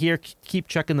listening here, keep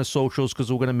checking the socials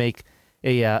because we're going to make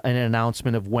an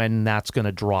announcement of when that's going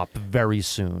to drop very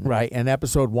soon. Right, and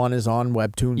episode 1 is on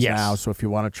Webtoons now, so if you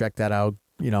want to check that out,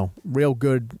 real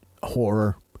good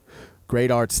horror, great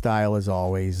art style as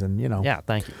always, and Yeah,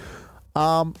 thank you.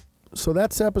 So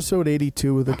that's episode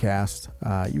 82 of the cast.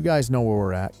 You guys know where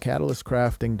we're at.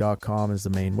 CatalystCrafting.com is the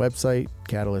main website.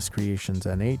 Catalyst Creations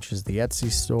NH is the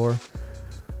Etsy store.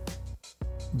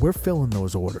 We're filling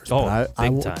those orders. Oh,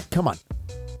 big time. Come on.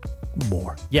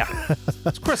 More. Yeah.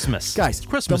 It's Christmas. Guys, it's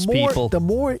Christmas, people. The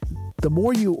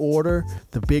more you order,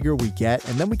 the bigger we get,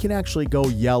 and then we can actually go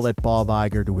yell at Bob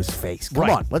Iger to his face. Come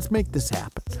on, let's make this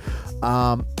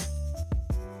happen.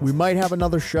 We might have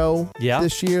another show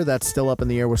this year. That's still up in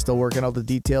the air. We're still working out the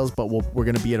details, but we're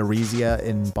going to be at Aresia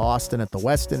in Boston at the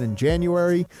Westin in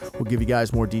January. We'll give you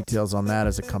guys more details on that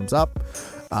as it comes up.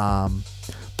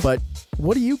 But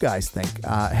what do you guys think?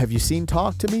 Have you seen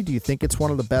Talk to Me? Do you think it's one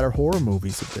of the better horror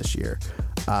movies of this year?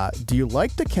 Do you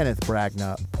like the Kenneth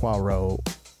Branagh Poirot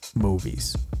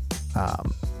movies?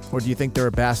 Or do you think they're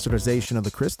a bastardization of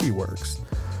the Christie works?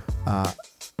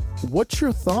 What's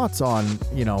your thoughts on,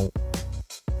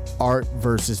 art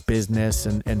versus business,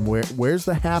 and where's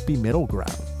the happy middle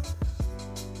ground?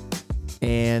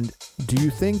 And do you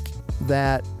think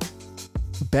that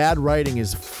bad writing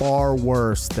is far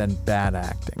worse than bad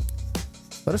acting?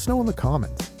 Let us know in the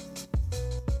comments.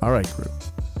 All right, crew.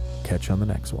 Catch you on the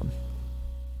next one.